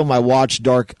last film I watched,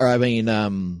 Angel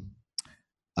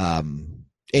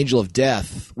of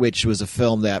Death, which was a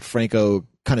film that Franco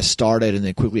kind of started and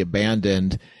then quickly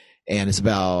abandoned, and it's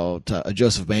about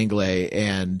Joseph Mengele,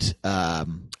 and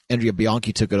Andrea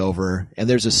Bianchi took it over, and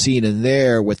there's a scene in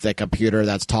there with the computer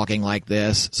that's talking like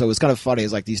this. So it was kind of funny.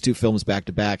 It's like these two films back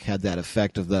to back had that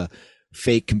effect of the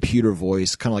fake computer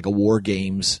voice, kind of like a War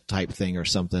Games type thing or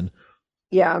something.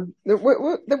 Yeah, there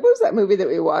was that movie that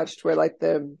we watched where like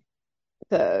the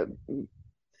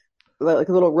like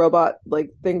a little robot like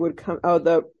thing would come.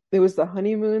 Oh, it was the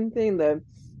honeymoon thing.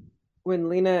 When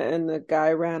Lena and the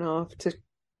guy ran off to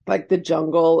like the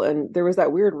jungle, and there was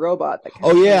that weird robot that.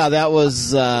 Oh yeah, that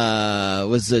was it?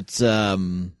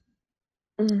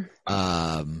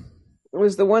 It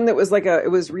was the one that was like it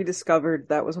was rediscovered.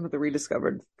 That was one of the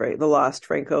rediscovered, right? The lost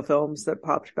Franco films that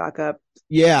popped back up.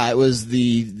 Yeah, it was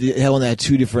the one that had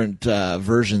two different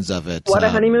versions of it. What a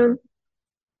honeymoon!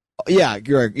 Yeah,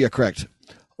 you're correct.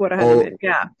 What a honeymoon!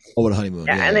 Yeah. Oh, what a honeymoon!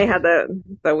 Yeah, and they had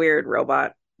the weird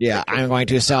robot. Yeah, I'm going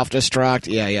to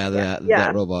self-destruct. Yeah,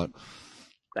 that robot.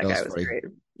 That guy was great.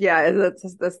 Yeah,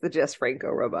 that's the Jess Franco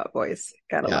robot voice.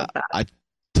 Gotta love that. I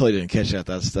totally didn't catch that.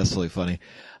 That's totally funny.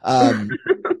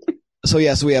 So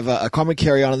we have a Carmen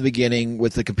Carrion in the beginning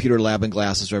with the computer lab and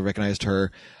glasses, so I recognized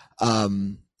her.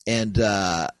 And it's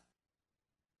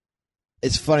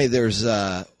funny. There's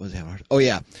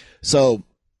so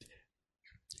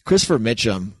Christopher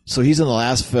Mitchum. So he's in the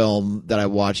last film that I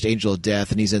watched, Angel of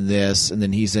Death, and he's in this, and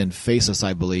then he's in Faceless,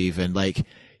 I believe, and like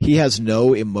he has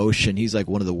no emotion. He's like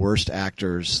one of the worst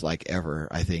actors like ever,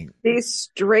 I think. The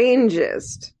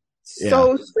strangest,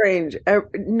 so strange.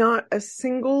 Not a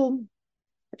single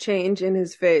change in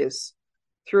his face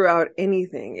throughout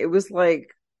anything. It was like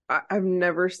I've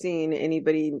never seen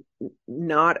anybody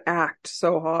not act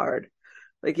so hard.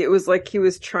 Like it was like he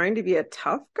was trying to be a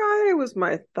tough guy, was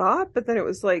my thought, but then it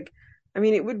was like, I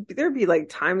mean, there'd be like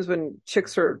times when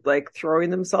chicks were like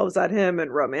throwing themselves at him and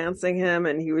romancing him,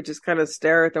 and he would just kind of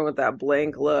stare at them with that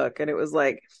blank look, and it was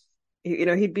like, you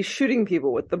know, he'd be shooting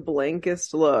people with the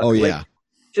blankest look, Oh like yeah.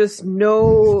 just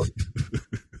no,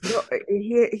 no,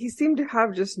 he seemed to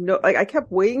have just no, like I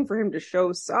kept waiting for him to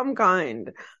show some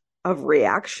kind of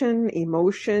reaction,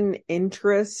 emotion,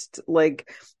 interest,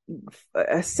 like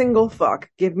a single fuck.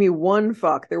 Give me one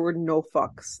fuck. There were no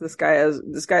fucks. This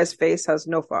guy's face has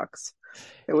no fucks.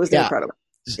 It was Yeah. incredible.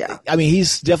 Yeah. I mean,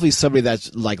 he's definitely somebody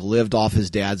that's like lived off his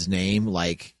dad's name,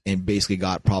 like, and basically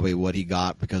got probably what he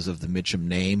got because of the Mitchum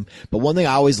name. But one thing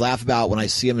I always laugh about when I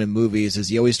see him in movies is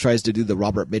he always tries to do the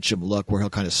Robert Mitchum look, where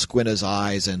he'll kind of squint his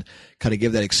eyes and kind of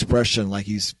give that expression like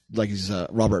he's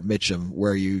Robert Mitchum,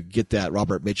 where you get that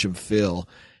Robert Mitchum feel.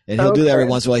 And he'll do that every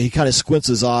once in a while. He kind of squints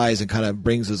his eyes and kind of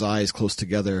brings his eyes close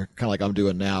together, kind of like I'm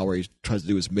doing now, where he tries to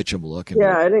do his Mitchum look. And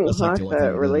Yeah, I didn't that's like clock the only thing that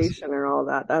he does. relation or all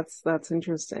that. That's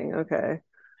interesting. Okay.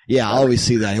 Yeah, I always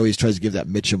see that. He always tries to give that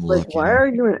Mitchum Like, look. why are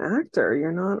you an actor?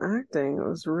 You're not acting. It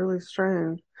was really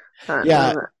strange.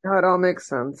 Yeah, Now it all makes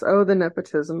sense. Oh, the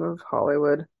nepotism of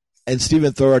Hollywood. and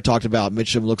Stephen Thrower talked about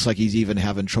Mitchum looks like he's even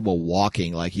having trouble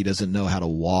walking, like he doesn't know how to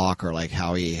walk or like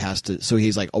how he has to. So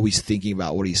he's like always thinking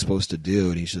about what he's supposed to do,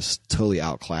 and he's just totally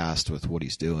outclassed with what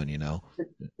he's doing, you know?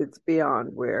 It's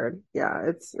beyond weird.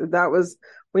 Yeah, that was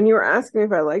when you were asking me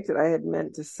if I liked it, I had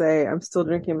meant to say I'm still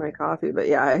drinking my coffee, but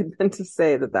yeah, I had meant to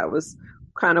say that was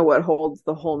kind of what holds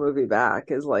the whole movie back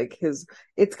is like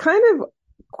it's kind of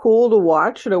cool to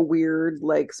watch in a weird,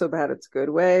 like so bad it's good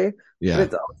way. Yeah. But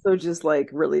it's also just like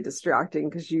really distracting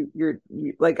because you're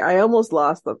like I almost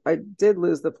I did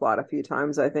lose the plot a few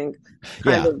times, I think,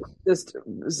 kind of just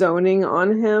zoning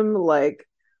on him, like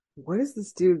what is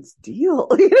this dude's deal?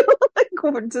 You know, like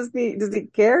what does he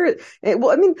care? Well,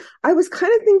 I mean, I was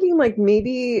kind of thinking like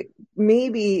maybe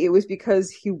it was because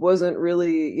he wasn't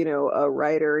really, you know, a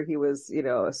writer. He was, you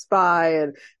know, a spy,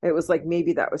 and it was like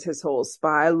maybe that was his whole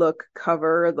spy look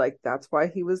cover. Like that's why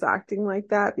he was acting like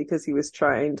that, because he was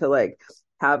trying to like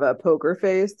have a poker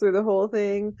face through the whole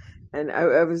thing. And I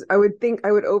would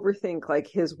overthink like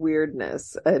his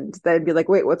weirdness, and then be like,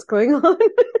 wait, what's going on?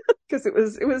 Because it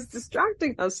was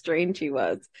distracting how strange he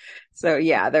was. So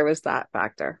yeah, there was that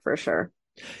factor for sure.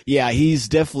 Yeah, he's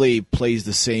definitely plays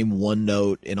the same one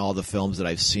note in all the films that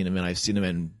I've seen him in. I've seen him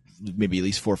in maybe at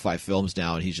least 4 or 5 films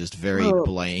now, and he's just very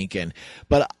blank.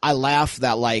 But I laugh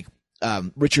that like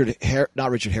Richard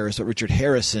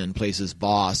Harrison plays his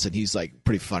boss, and he's like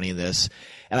pretty funny in this.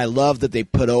 And I love that they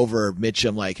put over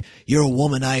Mitchum like, you're a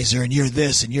womanizer and you're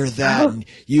this and you're that, and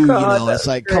you know, it's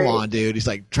like, come on, dude. He's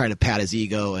like trying to pat his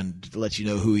ego and let you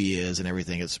know who he is and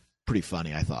everything. It's pretty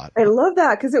funny, I thought. I love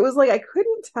that because it was like I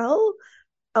couldn't tell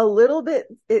a little bit.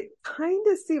 It kind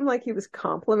of seemed like he was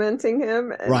complimenting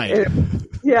him, Right?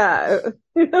 Yeah,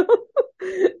 you know,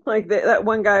 like that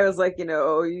one guy was like, you know,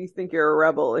 oh, you think you're a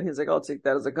rebel, and he's like, I'll take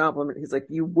that as a compliment. He's like,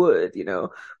 you would, you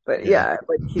know, but yeah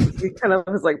like he kind of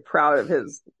was like proud of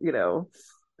his, you know,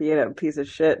 being a piece of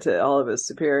shit to all of his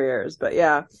superiors. But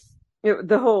yeah,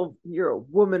 the whole you're a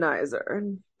womanizer,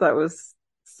 and that was.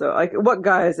 So, like, what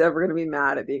guy is ever going to be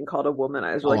mad at being called a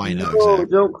womanizer? Like, I know, no, exactly.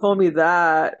 don't call me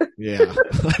that. Yeah,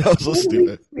 that was so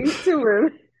stupid. Speak to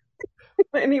her.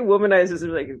 Any womanizers are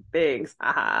like, thanks.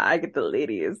 I get the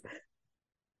ladies.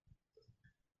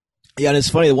 Yeah, and it's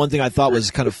funny. The one thing I thought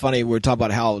was kind of funny, we were talking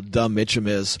about how dumb Mitchum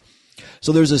is.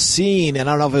 So there's a scene, and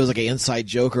I don't know if it was like an inside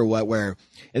joke or what, where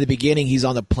in the beginning he's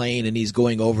on the plane and he's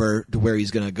going over to where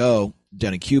he's going to go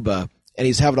down in Cuba, and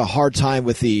he's having a hard time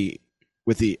with the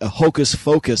Hocus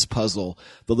Pocus puzzle,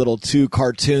 the little 2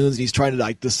 cartoons. He's trying to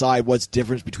like decide what's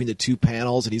difference between the 2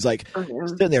 panels, and he's like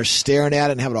sitting there staring at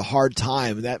it and having a hard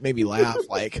time. And that made me laugh.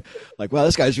 like, wow,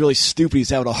 this guy's really stupid. He's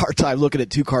having a hard time looking at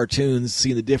 2 cartoons,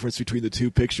 seeing the difference between the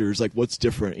 2 pictures. Like, what's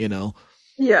different, you know?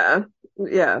 Yeah.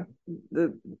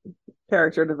 The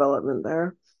character development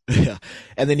there. Yeah,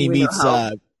 and then he meets.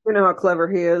 We know how clever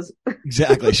he is.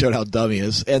 Exactly, showed how dumb he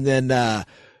is, and then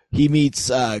he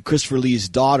meets Christopher Lee's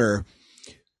daughter.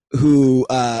 Who,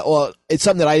 well, it's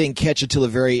something that I didn't catch until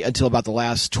about the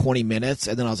last 20 minutes.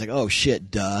 And then I was like, oh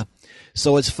shit, duh.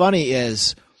 So what's funny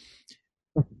is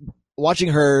watching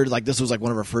her, like this was like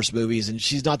one of her first movies, and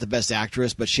she's not the best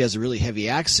actress, but she has a really heavy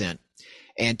accent.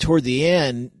 And toward the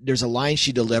end, there's a line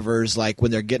she delivers, like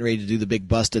when they're getting ready to do the big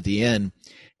bust at the end.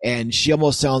 And she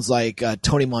almost sounds like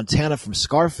Tony Montana from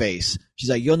Scarface. She's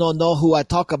like, you don't know who I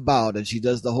talk about. And she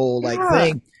does the whole like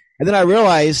thing. And then I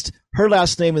realized her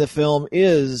last name in the film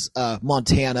is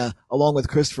Montana, along with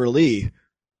Christopher Lee.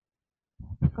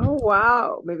 Oh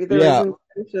wow, maybe there was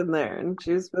intention there, and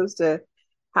she was supposed to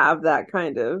have that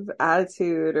kind of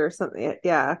attitude or something.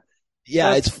 Yeah,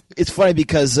 Yeah, it's funny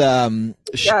because I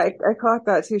caught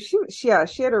that too. She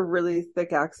had a really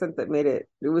thick accent that made it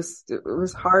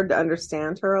was hard to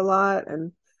understand her a lot,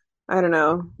 and I don't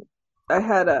know. I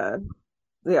had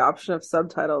the option of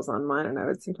subtitles on mine, and I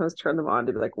would sometimes turn them on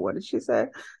to be like, "What did she say?"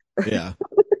 yeah.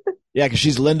 Yeah, because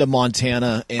she's Linda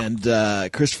Montana, and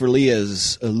Christopher Lee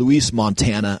is Luis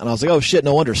Montana. And I was like, oh, shit,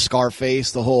 no wonder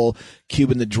Scarface, the whole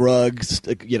Cuban, the drugs,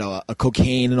 a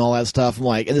cocaine and all that stuff. I'm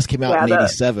like, and this came out in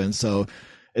 87, so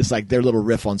it's like their little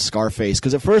riff on Scarface.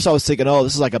 Because at first I was thinking, oh,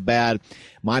 this is like a bad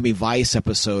Miami Vice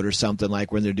episode or something,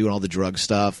 like when they're doing all the drug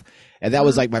stuff. And that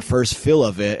was like my first feel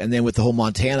of it. And then with the whole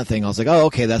Montana thing, I was like, oh,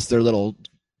 okay, that's their little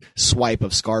swipe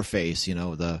of Scarface,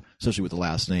 especially with the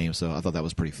last name. So I thought that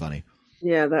was pretty funny.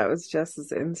 Yeah, that was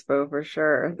Jess's inspo for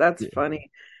sure. That's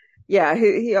funny. Yeah,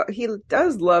 he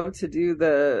does love to do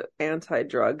the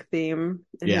anti-drug theme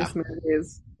in his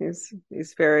movies.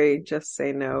 He's very just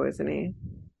say no, isn't he?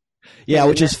 Yeah,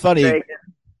 which is funny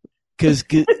because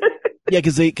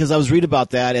I was reading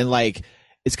about that, and like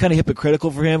it's kind of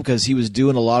hypocritical for him because he was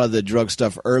doing a lot of the drug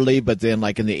stuff early, but then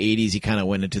like in the 80s he kind of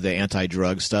went into the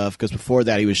anti-drug stuff because before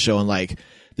that he was showing like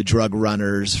the drug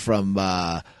runners from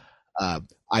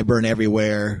I Burn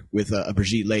Everywhere with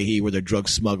Brigitte Leahy, where they're drug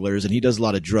smugglers, and he does a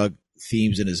lot of drug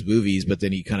themes in his movies. But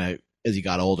then he kind of, as he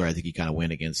got older, I think he kind of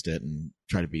went against it and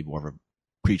tried to be more of a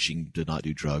preaching to not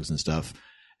do drugs and stuff.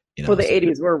 Well, the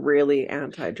 80s were really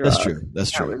anti-drug.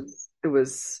 That's true. It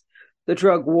was the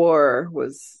drug war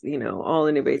was, all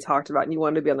anybody talked about, and you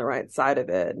wanted to be on the right side of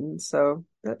it, and so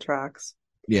that tracks.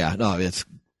 Yeah, no, that's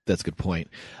a good point.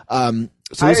 So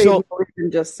I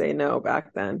didn't just say no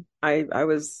back then. I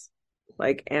was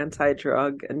like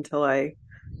anti-drug until I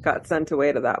got sent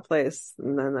away to that place,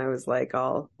 and then I was like,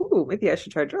 maybe I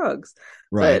should try drugs.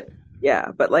 Right.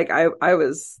 But like I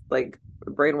was like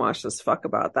brainwashed as fuck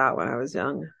about that when I was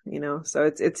young, so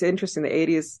it's interesting. The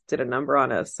 80s did a number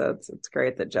on us, so it's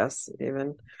great that Jess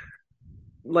even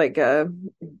like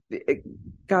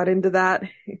got into that.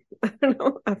 I don't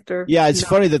know, after. Yeah, it's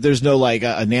funny that there's no like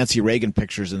a Nancy Reagan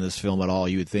pictures in this film at all.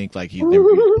 You would think like there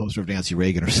would be a poster of Nancy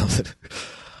Reagan or something.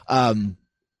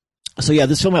 So yeah,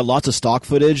 this film had lots of stock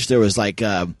footage. There was like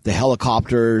the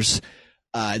helicopters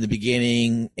in the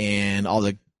beginning, and all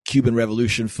the Cuban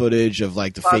Revolution footage of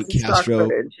like the fake Castro.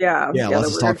 Yeah, lots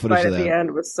of stock footage of that. At the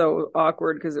end was so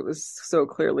awkward because it was so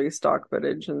clearly stock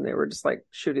footage, and they were just like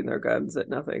shooting their guns at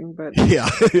nothing. But yeah,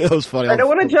 it was funny. I don't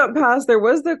want to jump past. There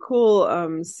was the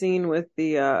cool scene with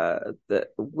the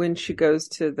when she goes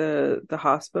to the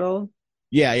hospital.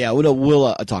 Yeah.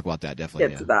 We'll talk about that definitely.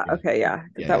 Get to that. Yeah. Okay, yeah.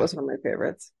 That was one of my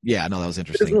favorites. Yeah, no, that was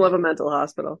interesting. Who doesn't love a mental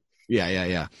hospital?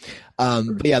 Yeah.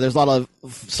 But yeah, there's a lot of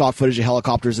stock footage of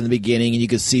helicopters in the beginning, and you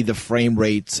can see the frame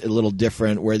rates a little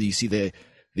different, where you see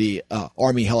the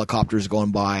Army helicopters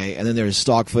going by, and then there's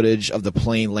stock footage of the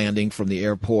plane landing from the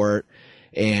airport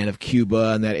and of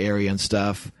Cuba and that area and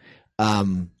stuff.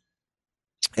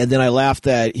 And then I laughed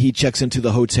that he checks into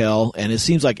the hotel, and it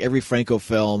seems like every Franco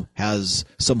film has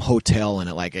some hotel in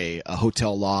it, like a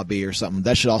hotel lobby or something.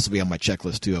 That should also be on my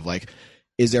checklist too, of like,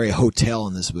 is there a hotel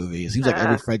in this movie? It seems like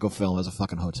every Franco film has a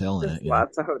fucking hotel in it.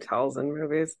 Lots of hotels in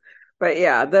movies. But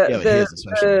yeah, there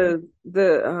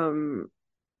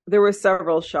were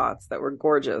several shots that were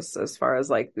gorgeous as far as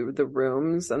like the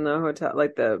rooms and the hotel,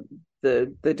 like the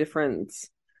different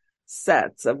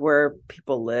sets of where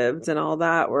people lived and all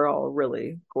that were all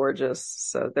really gorgeous.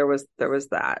 So there was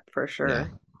that for sure. Yeah,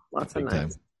 lots of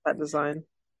nice set design.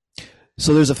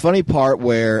 So there's a funny part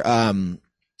where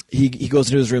he goes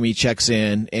into his room, he checks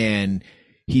in, and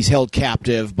he's held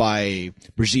captive by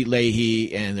Brigitte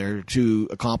Leahy and their two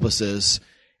accomplices,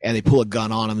 and they pull a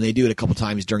gun on him. And they do it a couple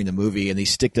times during the movie, and they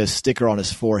stick the sticker on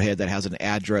his forehead that has an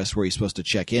address where he's supposed to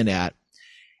check in at.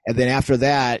 And then after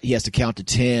that, he has to count to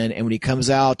 10. And when he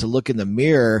comes out to look in the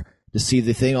mirror to see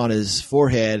the thing on his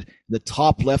forehead, the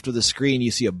top left of the screen, you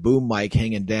see a boom mic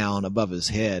hanging down above his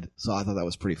head. So I thought that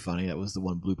was pretty funny. That was the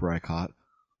one blooper I caught.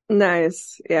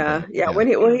 Nice. Yeah. When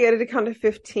he had to count to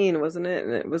 15, wasn't it?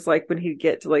 And it was like when he'd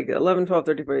get to like 11, 12,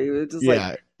 13, 14, he was just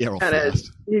real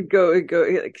fast. He'd go,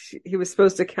 like he was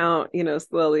supposed to count,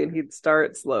 slowly, and he'd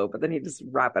start slow, but then he'd just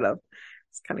wrap it up.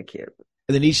 It's kind of cute.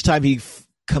 And then each time he'd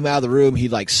come out of the room,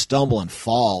 he'd like stumble and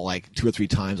fall like 2 or 3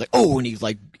 times, like, oh, and he'd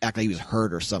like act like he was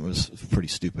hurt or something. It was pretty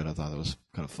stupid. I thought it was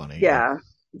kind of funny. Yeah.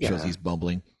 Shows he's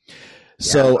bumbling.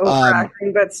 So,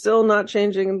 overacting, but still not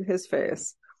changing his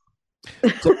face.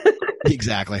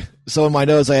 Exactly. So in my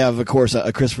notes, I have, of course,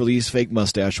 a Christopher Lee's fake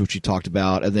mustache, which you talked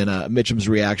about, and then Mitchum's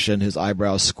reaction, his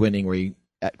eyebrows squinting, where he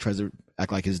tries to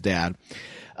act like his dad.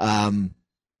 And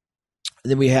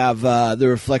then we have the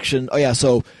reflection. Oh yeah,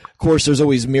 so of course there's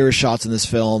always mirror shots in this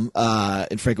film,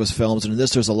 in Franco's films, and in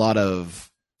this there's a lot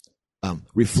of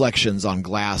reflections on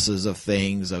glasses of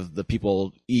things, of the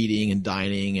people eating and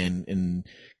dining and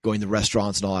going to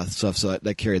restaurants and all that stuff. So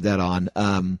that carried that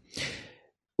on.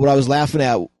 What I was laughing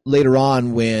at later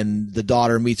on when the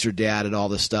daughter meets her dad and all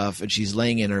this stuff, and she's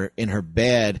laying in her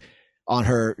bed on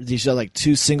her. These are like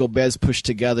two single beds pushed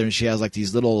together, and she has like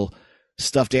these little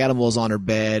stuffed animals on her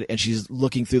bed, and she's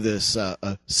looking through this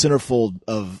centerfold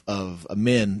of a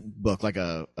men book, like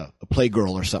a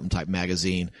Playgirl or something type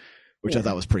magazine, which I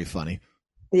thought was pretty funny.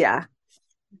 Yeah,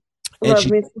 love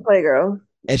me some Playgirl.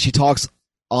 And she talks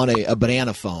on a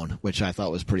banana phone, which I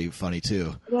thought was pretty funny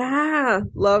too. Yeah,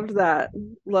 loved that.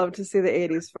 Love to see the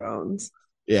 80s phones.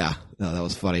 Yeah, no, that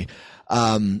was funny.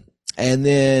 And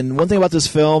then one thing about this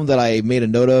film that I made a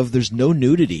note of, there's no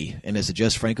nudity, and it's a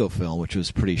Jess Franco film, which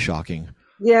was pretty shocking.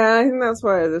 Yeah, I think that's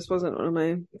why this wasn't one of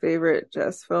my favorite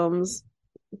Jess films,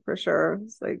 for sure.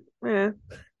 It's like,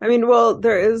 I mean, well,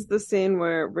 there is the scene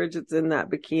where Bridget's in that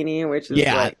bikini, which is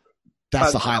like,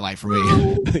 that's the highlight for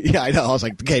me. Yeah, I know. I was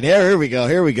like, okay, here we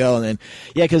go. And then,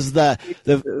 yeah, because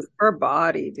her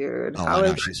body, dude. Oh, I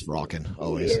know, she's rocking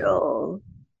always. Real?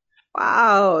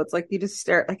 Wow, it's like you just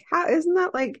stare. Like, how isn't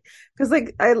that like? Because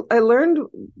like I learned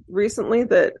recently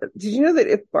that, did you know that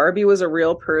if Barbie was a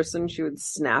real person, she would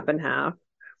snap in half?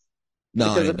 No,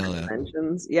 I didn't know that.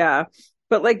 Dimensions. Yeah,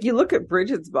 but like you look at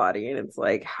Bridget's body, and it's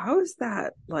like, how is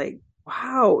that? Like,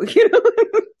 wow, you know?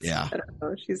 Yeah, I don't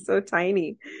know. She's so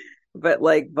tiny, but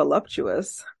like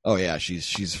voluptuous. Oh yeah,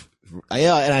 she's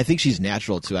yeah, and I think she's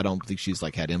natural too. I don't think she's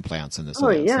like had implants in this. Oh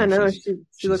yeah, no,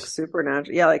 she looks super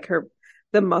natural. Yeah, like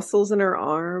the muscles in her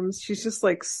arms. She's just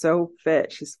like so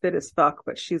fit. She's fit as fuck,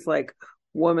 but she's like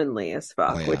womanly as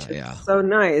fuck, which is so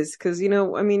nice. Because, you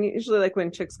know, I mean, usually like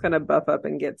when chicks kind of buff up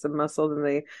and get some muscle, then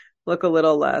they look a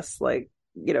little less like,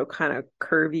 you know, kind of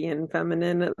curvy and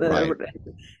feminine. Right.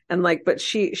 And like, but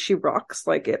she rocks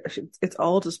like it. It's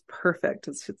all just perfect.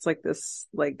 It's like this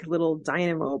like little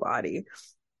dynamo body.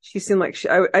 She seemed like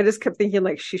I just kept thinking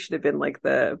like she should have been like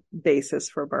the basis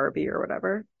for Barbie or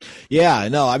whatever. Yeah,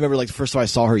 no, I remember like the first time I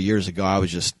saw her years ago, I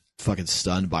was just fucking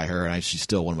stunned by her, and she's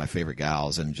still one of my favorite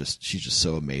gals, and she's just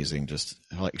so amazing. Just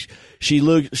like she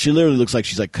literally looks like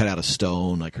she's like cut out of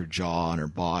stone, like her jaw and her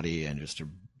body, and just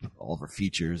all of her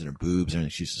features and her boobs,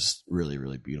 and she's just really,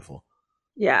 really beautiful.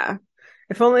 Yeah,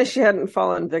 if only she hadn't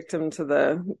fallen victim to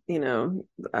the, you know,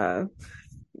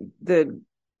 the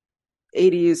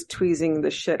 80s tweezing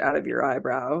the shit out of your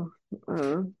eyebrow.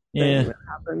 Yeah, that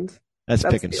happened. That's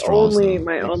picking straws.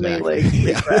 My only like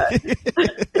regret.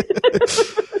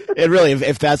 It really,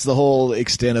 if that's the whole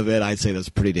extent of it, I'd say that's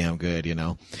pretty damn good, you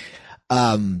know.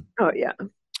 Oh yeah.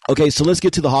 Okay, so let's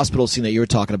get to the hospital scene that you were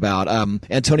talking about.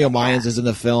 Antonio Mayans is in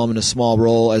the film in a small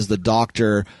role as the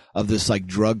doctor of this like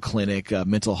drug clinic,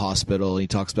 mental hospital. He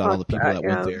talks about all the people that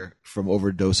went there from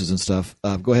overdoses and stuff.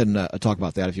 Go ahead and talk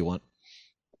about that if you want.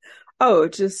 Oh,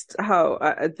 just how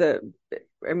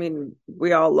I mean,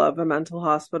 we all love a mental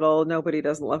hospital. Nobody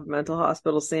doesn't love a mental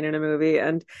hospital scene in a movie.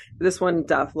 And this one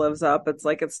def lives up. It's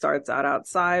like it starts out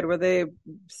outside where they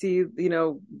see, you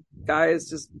know, guys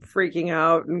just freaking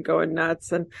out and going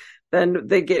nuts. And then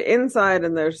they get inside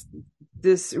and there's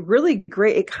this really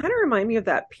great, it kind of reminded me of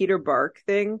that Peter Bark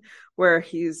thing where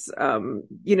he's,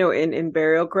 you know, in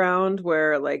Burial Ground,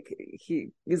 where like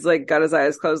he's like got his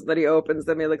eyes closed, then he opens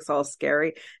them, he looks all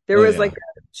scary. There was like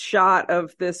a shot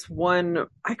of this one,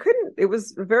 it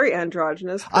was very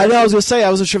androgynous person. I know, I was gonna say, I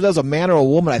wasn't sure if that was a man or a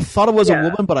woman. I thought it was a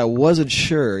woman, but I wasn't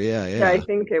sure. Yeah, I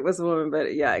think it was a woman,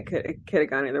 but yeah, it could have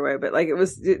gone either way. But like it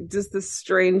was just this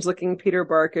strange looking Peter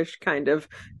Barkish kind of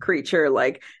creature,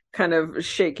 like kind of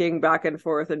shaking back and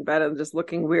forth in bed and just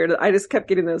looking weird. I just kept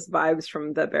getting those vibes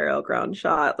from the Burial Ground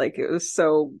shot. Like it was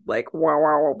so like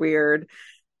wow weird.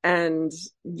 And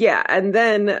yeah, and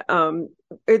then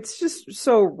it's just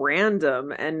so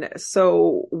random and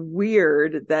so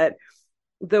weird that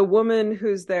the woman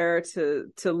who's there to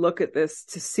look at this,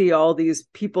 to see all these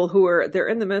people they're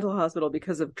in the mental hospital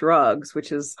because of drugs,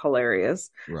 which is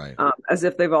hilarious. Right. As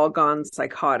if they've all gone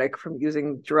psychotic from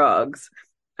using drugs.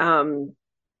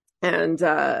 And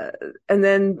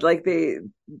then like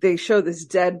they show this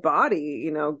dead body,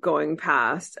 you know, going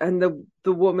past, and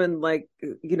the woman, like,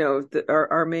 you know,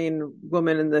 our main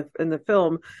woman in the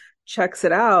film checks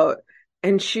it out,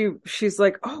 and she's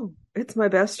like, oh, it's my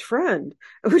best friend,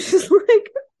 which is like,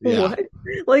 Yeah. What?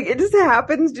 Like, it just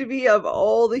happens to be, of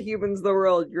all the humans in the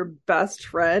world, your best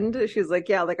friend. She's like,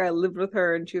 yeah, like I lived with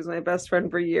her and she was my best friend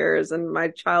for years and my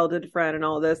childhood friend and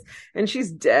all this. And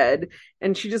she's dead.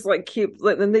 And she just like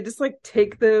then they just like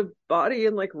take the body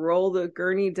and like roll the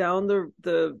gurney down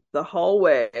the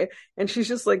hallway. And she's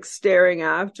just like staring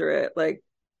after it, like,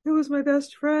 it was my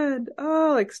best friend.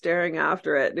 Oh, like staring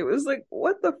after it. And it was like,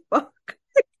 what the fuck?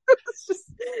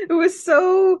 It was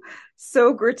so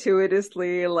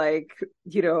gratuitously, like,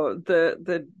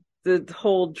 the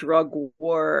whole drug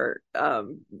war,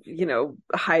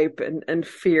 hype and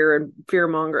fear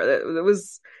monger.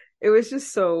 It was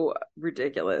just so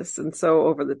ridiculous and so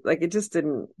over the, like, it just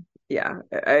didn't. Yeah,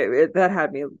 that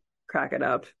had me cracking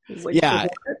up. It was like, yeah,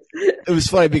 it was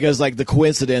funny because like the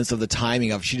coincidence of the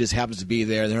timing of she just happens to be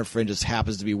there and her friend just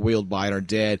happens to be wheeled by and are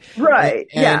dead. Right.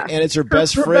 And it's her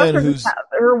best friend who's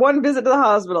her one visit to the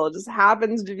hospital just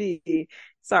happens to be.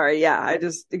 Sorry. Yeah. I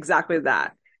just exactly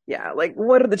that. Yeah. Like,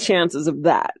 what are the chances of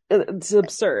that? It's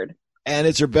absurd. And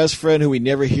it's her best friend who we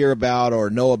never hear about or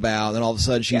know about. And then all of a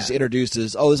sudden she's introduced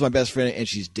as, oh, this is my best friend. And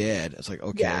she's dead. It's like,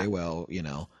 okay, well,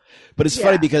 But it's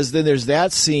funny because then there's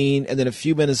that scene, and then a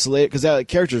few minutes later, because that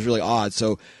character is really odd.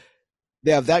 So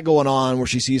they have that going on where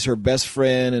she sees her best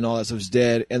friend and all that stuff is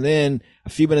dead. And then a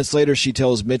few minutes later, she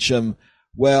tells Mitchum,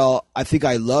 well, I think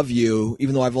I love you,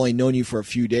 even though I've only known you for a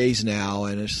few days now.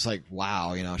 And it's just like,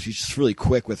 wow, she's just really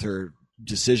quick with her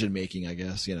decision making, I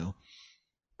guess,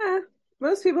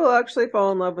 Most people actually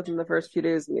fall in love within the first few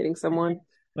days of meeting someone.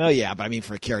 Well, yeah, but I mean,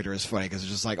 for a character, it's funny because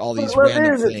it's just like all these Well,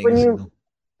 random things. When you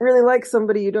really like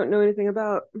somebody you don't know anything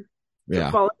about. Yeah.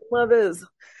 What falling in love is.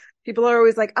 People are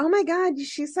always like, oh my God,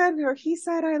 she said or he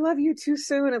said I love you too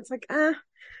soon. It's like,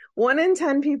 1 in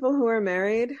 10 people who are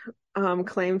married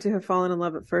claim to have fallen in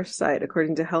love at first sight,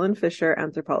 according to Helen Fisher,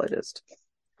 anthropologist.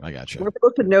 I got you. More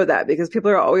people should know that because people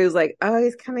are always like, oh,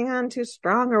 he's coming on too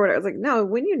strong or whatever. It's like, no,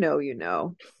 when you know, you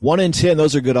know. 1 in 10,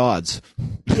 those are good odds.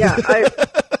 Yeah.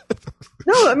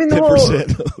 No, I mean,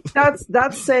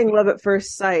 that's saying love at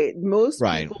first sight. Most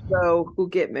people, though, who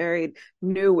get married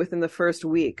knew within the first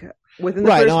week.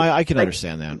 I can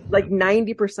understand that. Like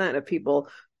 90% of people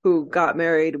who got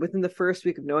married within the first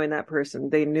week of knowing that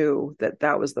person, they knew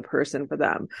that was the person for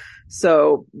them.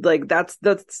 So, like, that's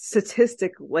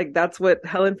statistic. Like, that's what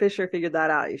Helen Fisher figured that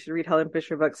out. You should read Helen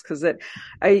Fisher books because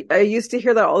I used to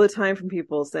hear that all the time from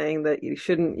people saying that you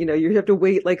shouldn't, you have to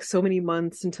wait like so many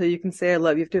months until you can say I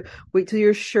love you. You have to wait till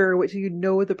you're sure, wait till you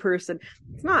know the person.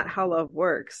 It's not how love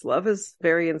works. Love is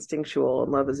very instinctual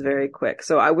and love is very quick.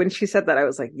 So when she said that, I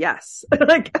was like, yes,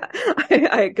 like,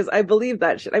 because I believe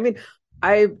that shit. I mean,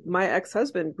 my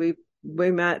ex-husband, we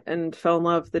met and fell in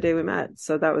love the day we met.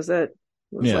 So that was it.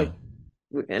 Like,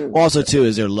 and also too,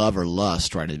 is there love or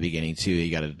lust right at the beginning too?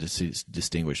 You got to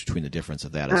distinguish between the difference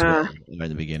of that as well right in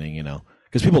the beginning,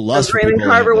 because people lust. As Raymond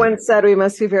Carver once said, we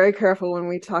must be very careful when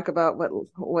we talk about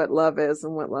what love is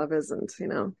and what love isn't,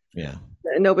 Yeah.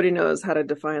 Nobody knows how to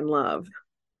define love.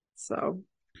 So,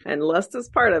 and lust is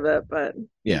part of it, but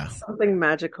it's something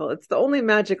magical. It's the only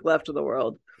magic left in the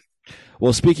world.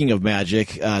 Well, speaking of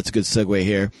magic, it's a good segue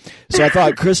here. So I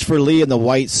thought Christopher Lee in the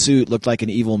white suit looked like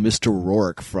an evil Mr.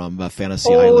 Rourke from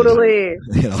Fantasy Island. Totally.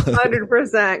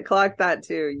 100%. Clock that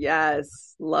too.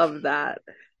 Yes. Love that.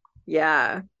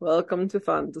 Yeah. Welcome to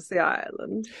Fantasy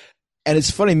Island. And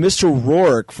it's funny, Mr.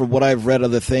 Rourke, from what I've read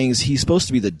other things, he's supposed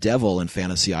to be the devil in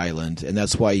Fantasy Island. And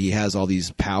that's why he has all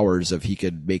these powers of he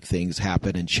could make things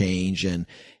happen and change. And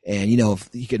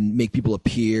he can make people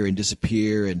appear and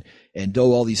disappear and do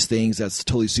all these things that's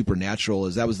totally supernatural.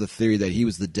 That was the theory that he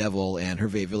was the devil and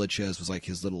Hervé Villechaize was like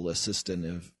his little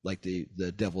assistant, like the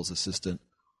devil's assistant.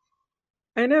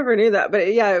 I never knew that,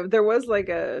 but yeah, there was like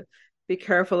a be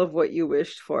careful of what you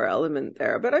wished for element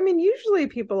there. But I mean, usually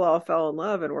people all fell in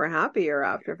love and were happier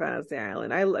after Fantasy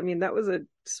Island. I mean, that was a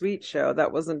sweet show.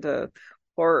 That wasn't a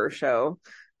horror show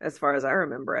as far as I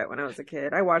remember it when I was a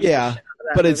kid. I watched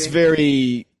but it's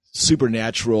very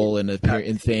supernatural in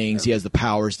things. He has the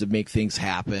powers to make things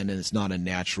happen, and it's not a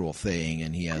natural thing.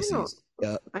 And he has these.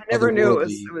 I never knew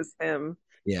it was him.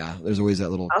 Yeah, there's always that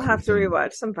little. I'll have to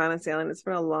rewatch some Fantasy Island. It's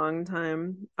been a long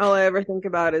time. All I ever think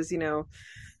about is,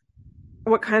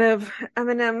 what kind of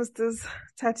M&Ms does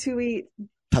Tattoo eat?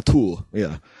 Tattoo,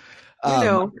 yeah.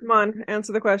 Come on,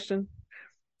 answer the question.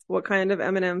 What kind of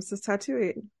M&Ms does Tattoo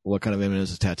eat? What kind of M&Ms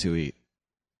does Tattoo eat?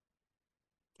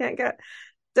 Can't get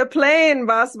the plane,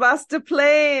 boss, the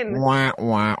plane. Wah,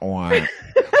 wah, wah.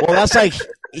 Well, that's like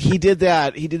he did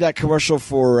that commercial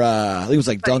for I think it was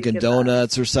like Dunkin'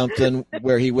 Donuts or something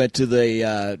where he went to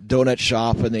the donut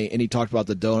shop and he talked about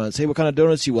the donuts. Hey, what kind of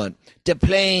donuts you want? The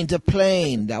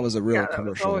plane. That was a real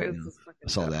commercial. I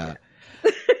saw that.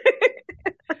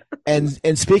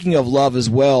 And speaking of love as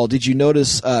well, did you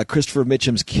notice Christopher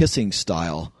Mitchum's kissing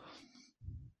style?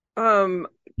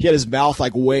 He had his mouth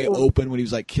like way open when he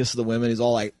was like kissing the women. He's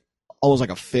all like almost like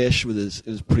a fish with his.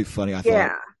 It was pretty funny. I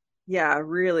thought. Yeah,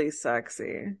 really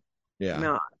sexy. Yeah.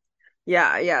 No.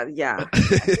 Yeah.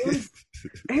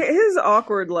 His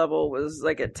awkward level was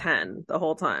like at 10 the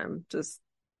whole time. Just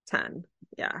 10.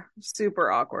 Yeah. Super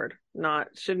awkward.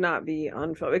 Should not be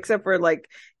on film. Except for like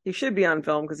he should be on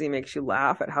film because he makes you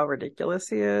laugh at how ridiculous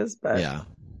he is. But yeah.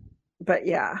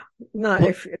 Not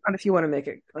if you want to make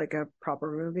it like a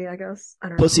proper movie, I guess. I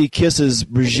don't know. Plus he kisses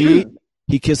Brigitte,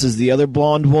 he kisses the other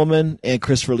blonde woman and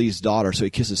Christopher Lee's daughter, so he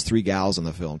kisses 3 gals in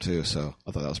the film too, so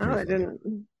I thought that was pretty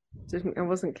funny. I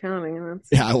wasn't counting.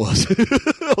 Yeah, I was.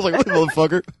 I was like, what,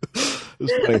 motherfucker?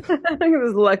 I think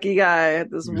this lucky guy had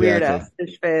this weird ass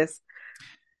fish face.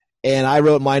 And I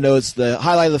wrote in my notes, the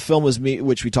highlight of the film was me,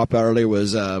 which we talked about earlier,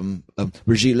 was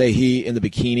Brigitte Leahy in the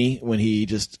bikini when he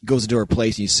just goes into her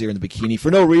place and you see her in the bikini for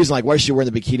no reason. Like, why is she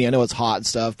wearing the bikini? I know it's hot and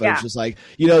stuff, but it's just like,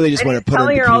 they just want to put her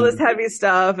in telling her all this heavy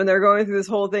stuff and they're going through this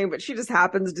whole thing, but she just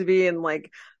happens to be in like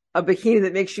a bikini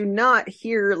that makes you not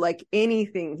hear like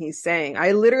anything he's saying.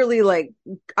 I literally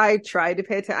I tried to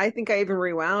pay attention. I think I even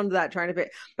rewound that trying to pay,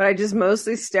 but I just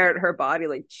mostly stared at her body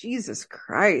like, Jesus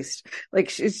Christ.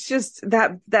 Like it's just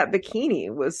that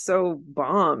bikini was so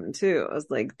bomb too. I was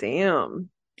like, damn.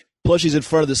 Plus she's in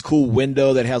front of this cool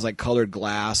window that has like colored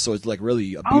glass. So it's like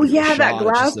really a beautiful shot. That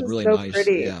glass is really so nice.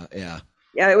 Pretty. Yeah.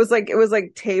 Yeah, it was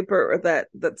like tape or that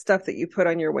stuff that you put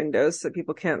on your windows so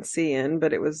people can't see in,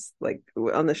 but it was like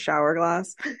on the shower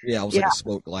glass. Yeah, it was like a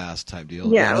smoked glass type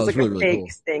deal. Yeah, it was like really, a really fake cool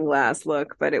stained glass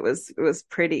look, but it was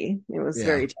pretty. It was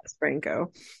very Jess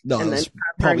Franco. No, and that's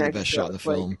probably the best shot in the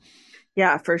film.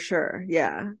 Yeah, for sure.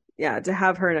 Yeah, to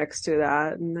have her next to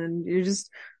that, and then you just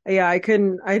I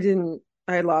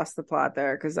lost the plot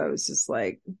there because I was just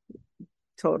like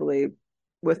totally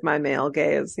with my male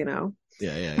gaze,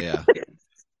 Yeah.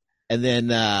 And then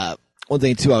one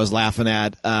thing too, I was laughing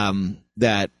at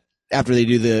that after they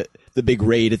do the big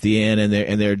raid at the end,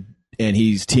 and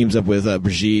he teams up with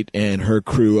Brigitte and her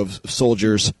crew of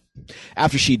soldiers.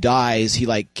 After she dies, he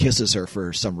like kisses her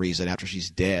for some reason after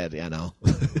she's dead.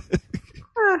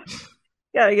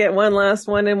 Gotta get one last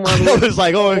one in one. It's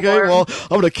like, oh, okay, well,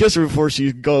 I'm gonna kiss her before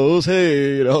she goes.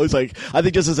 Hey, it's like, I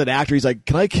think just as an actor, he's like,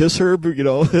 can I kiss her?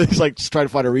 He's like just trying to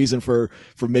find a reason for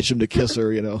Mitchum to kiss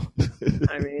her. I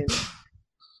mean,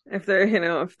 if they're,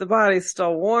 if the body's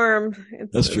still warm,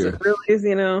 that's true. It really is,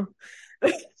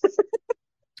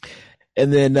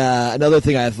 And then another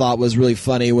thing I thought was really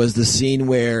funny was the scene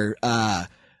where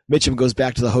Mitchum goes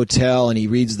back to the hotel and he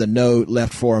reads the note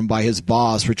left for him by his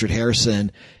boss, Richard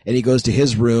Harrison, and he goes to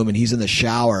his room and he's in the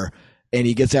shower and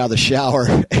he gets out of the shower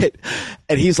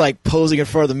and he's like posing in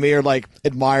front of the mirror, like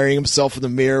admiring himself in the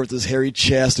mirror with his hairy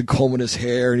chest and combing his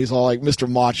hair, and he's all like Mr.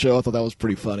 Macho. I thought that was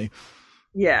pretty funny.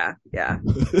 Yeah.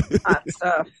 Hot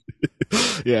stuff.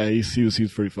 Yeah, he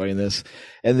was pretty funny in this.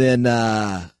 And then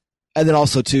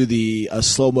also too the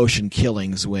slow motion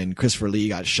killings when Christopher Lee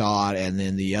got shot and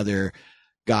then the other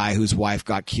guy whose wife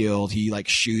got killed, he like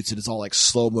shoots and it's all like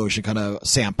slow motion, kind of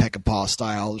Sam Peckinpah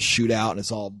style shootout,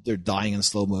 and they're dying in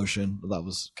slow motion. That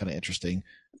was kind of interesting.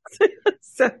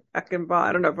 Sam Peckinpah,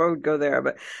 I don't know if I would go there,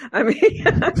 but I mean,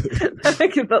 I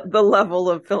think the level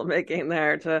of filmmaking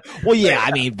there to. Well, yeah,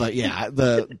 I mean, but yeah,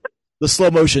 the slow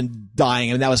motion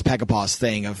dying, I mean, that was Peckinpah's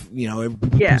thing of,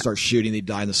 people start shooting, they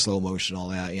die in the slow motion, all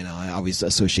that, I always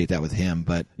associate that with him,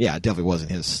 but yeah, it definitely wasn't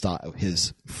his style,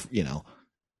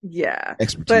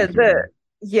 expertise. But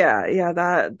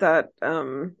that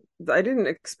I didn't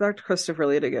expect Christopher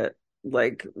Lee to get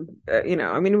like I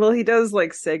mean, well, he does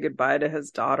like say goodbye to his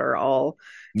daughter all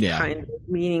kind of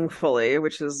meaningfully,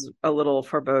 which is a little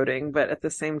foreboding, but at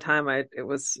the same time it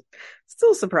was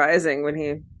still surprising when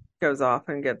he goes off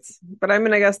and gets, but I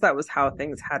mean, I guess that was how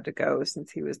things had to go since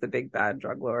he was the big bad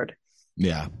drug lord.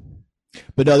 Yeah.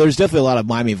 But no, there's definitely a lot of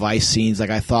Miami Vice scenes. Like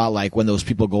I thought, like when those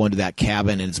people go into that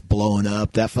cabin and it's blown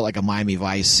up, that felt like a Miami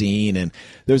Vice scene. And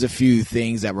there's a few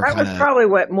things that were kind of. That was probably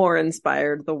what more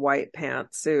inspired the white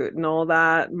pantsuit and all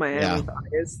that Miami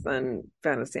Vice than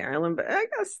Fantasy Island. But I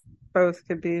guess both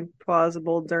could be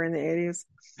plausible during the 80s.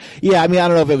 Yeah, I mean, I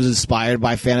don't know if it was inspired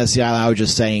by Fantasy Island. I was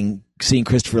just saying, seeing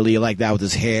Christopher Lee like that with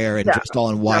his hair and just all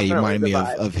in white reminded me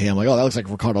of him. Like, oh, that looks like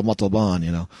Ricardo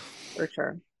Montalban, For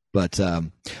sure. But, well,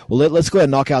 let's go ahead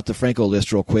and knock out the Franco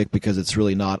list real quick because it's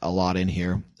really not a lot in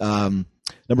here. Number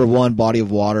 1, body of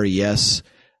water, yes.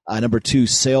 Number 2,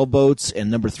 sailboats,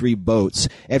 and number 3, boats.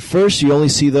 At first, you only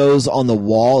see those on the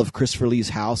wall of Christopher Lee's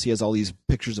house. He has all these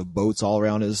pictures of boats all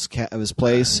around his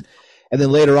place. And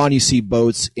then later on, you see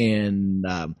boats in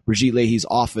Brigitte Leahy's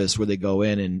office where they go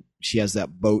in, and she has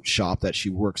that boat shop that she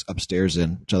works upstairs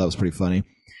in, which I thought was pretty funny.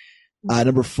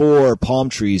 Number 4, palm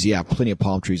trees. Yeah, plenty of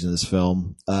palm trees in this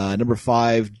film. Number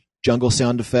 5, jungle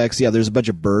sound effects. Yeah, there's a bunch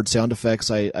of bird sound effects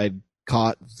I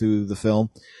caught through the film.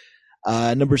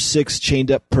 Number 6, chained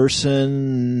up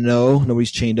person. No,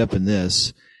 nobody's chained up in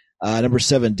this. Number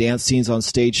 7, dance scenes on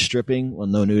stage stripping. Well,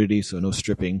 no nudity, so no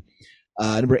stripping.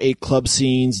 Number 8, club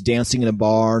scenes, dancing in a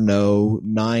bar. No.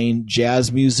 9,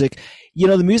 jazz music. You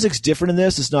know, the music's different in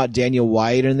this. It's not Daniel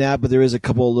White in that, but there is a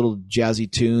couple of little jazzy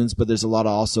tunes, but there's a lot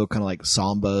of also kind of like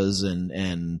sambas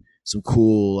and some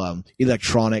cool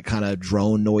electronic kind of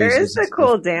drone noises. There is a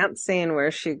cool dance scene where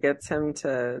she gets him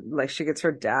to, like, she gets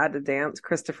her dad to dance.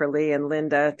 Christopher Lee and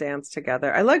Linda dance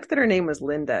together. I liked that her name was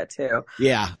Linda too.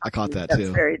 Yeah, I caught that too. That's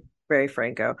very, very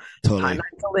Franco. Totally. Not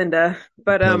to Linda,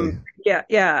 but Totally.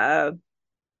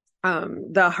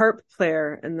 the harp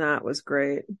player in that was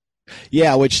great.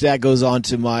 Yeah, which that goes on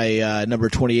to my number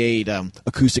 28,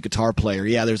 acoustic guitar player.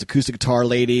 Yeah, there's acoustic guitar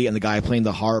lady and the guy playing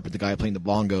the harp and the guy playing the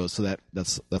bongos. So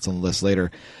that's on the list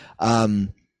later. Where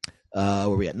are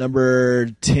we at? Number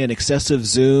 10, excessive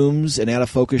zooms and out of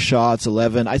focus shots.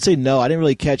 11, I'd say no. I didn't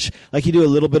really catch, like, he do a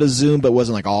little bit of zoom, but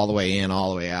wasn't like all the way in,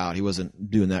 all the way out. He wasn't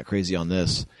doing that crazy on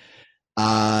this.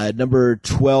 Number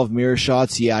 12, mirror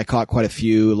shots. Yeah, I caught quite a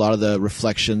few. A lot of the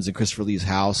reflections in Christopher Lee's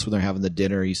house when they're having the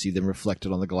dinner, you see them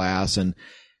reflected on the glass, and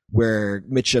where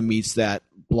Mitchum meets that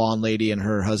blonde lady and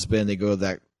her husband, they go to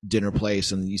that dinner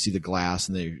place and you see the glass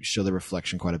and they show the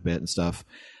reflection quite a bit and stuff.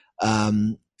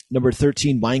 Number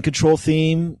 13, mind control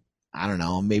theme. I don't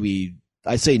know, maybe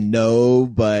I'd say no,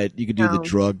 but you could do the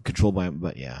drug control by,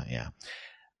 but yeah.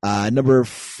 Number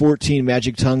 14,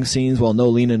 magic tongue scenes. Well, no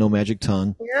Lena, no magic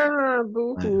tongue. Yeah,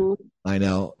 boo-hoo. I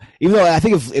know. Even though I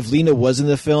think if Lena was in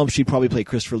the film, she'd probably play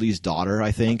Christopher Lee's daughter,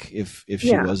 I think. If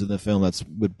she was in the film, that's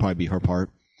would probably be her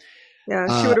part. Yeah,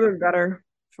 she would have been better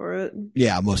for it.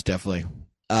 Yeah, most definitely.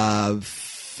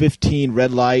 15,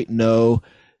 red light, no.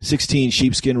 16,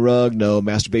 sheepskin rug, no.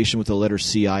 Masturbation with the letter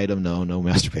C item, no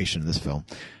masturbation in this film.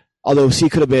 Although C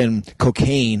could have been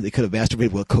cocaine. They could have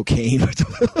masturbated with cocaine.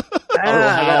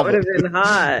 That would have been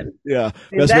hot. Yeah.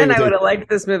 And then I would have liked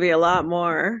this movie a lot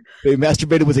more. They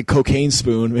masturbated with a cocaine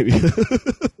spoon, maybe.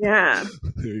 Yeah.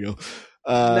 There you go.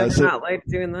 Never not liked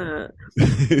doing that.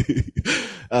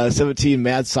 17,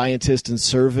 mad scientist and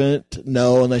servant.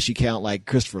 No, unless you count like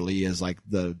Christopher Lee as like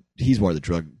he's more the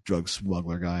drug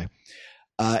smuggler guy.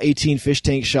 18, fish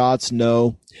tank shots.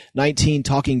 No. 19,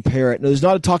 talking parrot. No, there's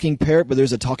not a talking parrot, but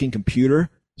there's a talking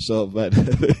computer. So, but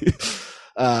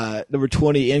number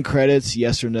 20, end credits.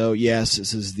 Yes or no? Yes.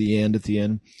 This is the end at the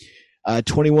end.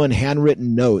 21,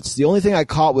 handwritten notes. The only thing I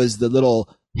caught was the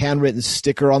little handwritten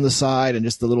sticker on the side and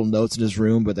just the little notes in his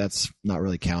room, but that's not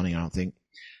really counting, I don't think.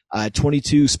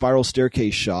 22, spiral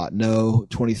staircase shot. No.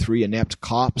 23, inept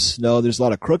cops. No, there's a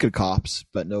lot of crooked cops,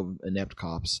 but no inept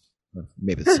cops.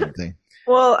 Maybe it's the same thing.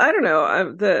 Well, I don't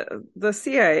know. The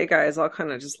CIA guys all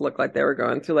kind of just looked like they were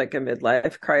going through like a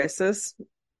midlife crisis.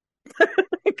 Well,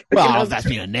 I don't know if that's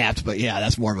being inept, but yeah,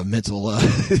 that's more of a mental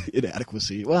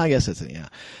inadequacy. Well, I guess that's it, yeah.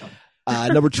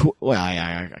 Number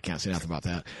I can't say nothing about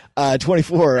that.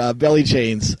 24, belly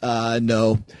chains.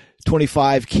 No.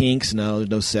 25, kinks. No,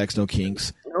 no sex, no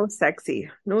kinks. No sexy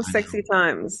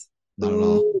times. Not at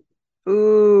all.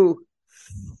 Ooh.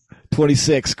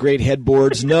 26, great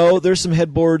headboards. No, there's some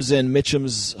headboards in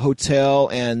Mitchum's hotel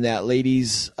and that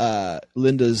lady's,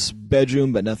 Linda's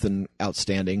bedroom, but nothing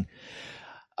outstanding.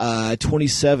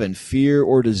 27, fear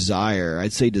or desire.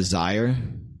 I'd say desire.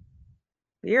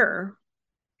 Fear.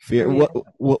 Fear. I mean,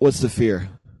 what's the fear?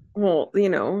 Well,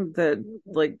 that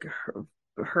like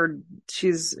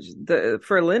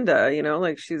for Linda,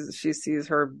 like she sees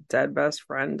her dead best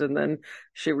friend and then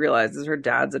she realizes her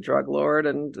dad's a drug lord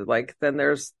and like then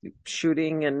there's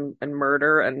shooting and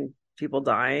murder and people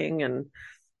dying and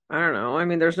I don't know. I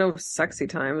mean, there's no sexy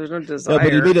time. There's no desire. No,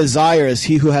 but you need desire is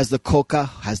he who has the coca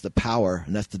has the power,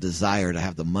 and that's the desire to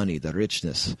have the money, the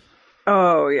richness.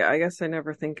 Oh, yeah. I guess I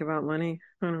never think about money.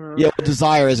 I don't know. Yeah, well,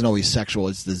 desire isn't always sexual.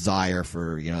 It's desire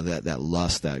for, that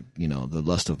lust, the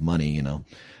lust of money,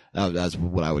 That's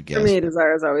what I would guess. For me,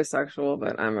 desire is always sexual,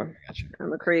 but I'm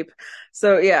a creep.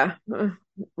 So, yeah.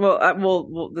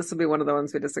 Well, this will be one of the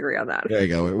ones we disagree on that. There you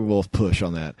go. We'll push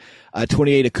on that.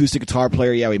 28, acoustic guitar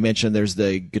player. Yeah, we mentioned there's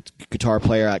the guitar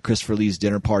player at Christopher Lee's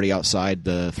dinner party outside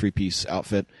the three-piece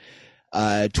outfit.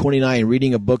 29,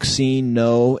 reading a book scene,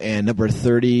 no. And number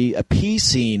 30, a pee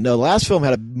scene. No, the last film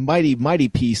had a mighty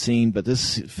pee scene, but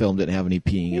this film didn't have any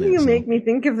peeing in it. You make me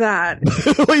think of that.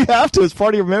 Well, you have to. It's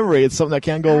part of your memory. It's something that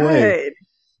can't go away.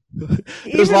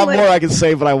 There's a lot more I can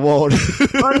say, but I won't.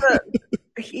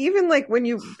 Even like when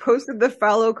you posted the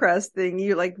Fallow Crest thing,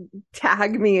 you like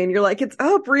tag me and you're like, it's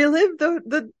up, relive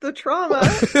the trauma.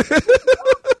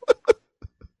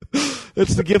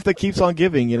 It's the gift that keeps on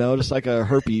giving, just like a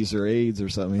herpes or AIDS or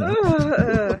something.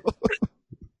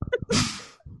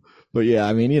 But yeah,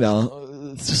 I mean,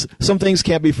 it's just, some things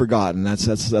can't be forgotten.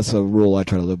 That's a rule I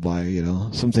try to live by.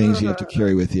 Some things you have to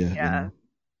carry with you. Yeah.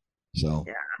 So.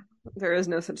 Yeah. There is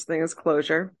no such thing as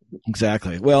closure.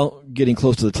 Exactly. Well, getting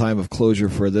close to the time of closure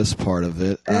for this part of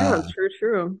it. Yeah,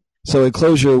 true. So in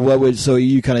closure, so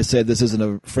you kind of said this isn't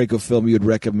a Franco film you would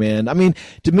recommend. I mean,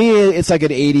 to me, it's like an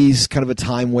 80s kind of a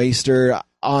time waster.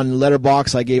 On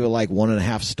Letterboxd, I gave it like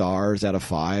 1.5 stars out of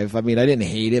 5. I mean, I didn't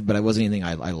hate it, but it wasn't anything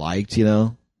I liked,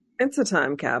 It's a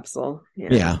time capsule.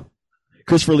 Yeah.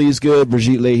 Christopher Lee's good.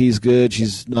 Brigitte Leahy's good.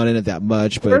 She's not in it that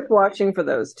much, but worth watching for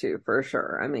those two for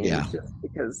sure. I mean, yeah. Just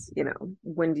because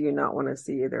when do you not want to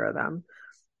see either of them?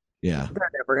 Yeah, they're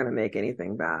never going to make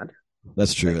anything bad.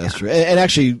 That's true. That's true. And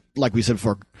actually, like we said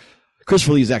before,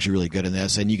 Christopher Lee's actually really good in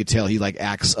this, and you could tell he like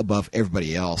acts above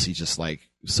everybody else. He's just like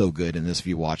so good in this. If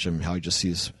you watch him, how he just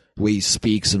sees the way he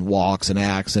speaks and walks and he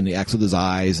acts with his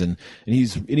eyes, and he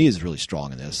is really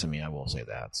strong in this. I mean, I will say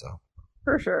that. So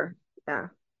for sure, yeah,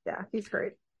 he's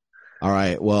great. All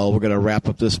right, well, we're gonna wrap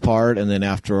up this part, and then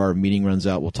after our meeting runs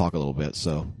out, we'll talk a little bit.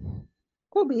 So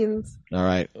cool beans. All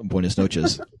right, buenas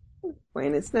noches.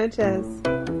 Buenas noches.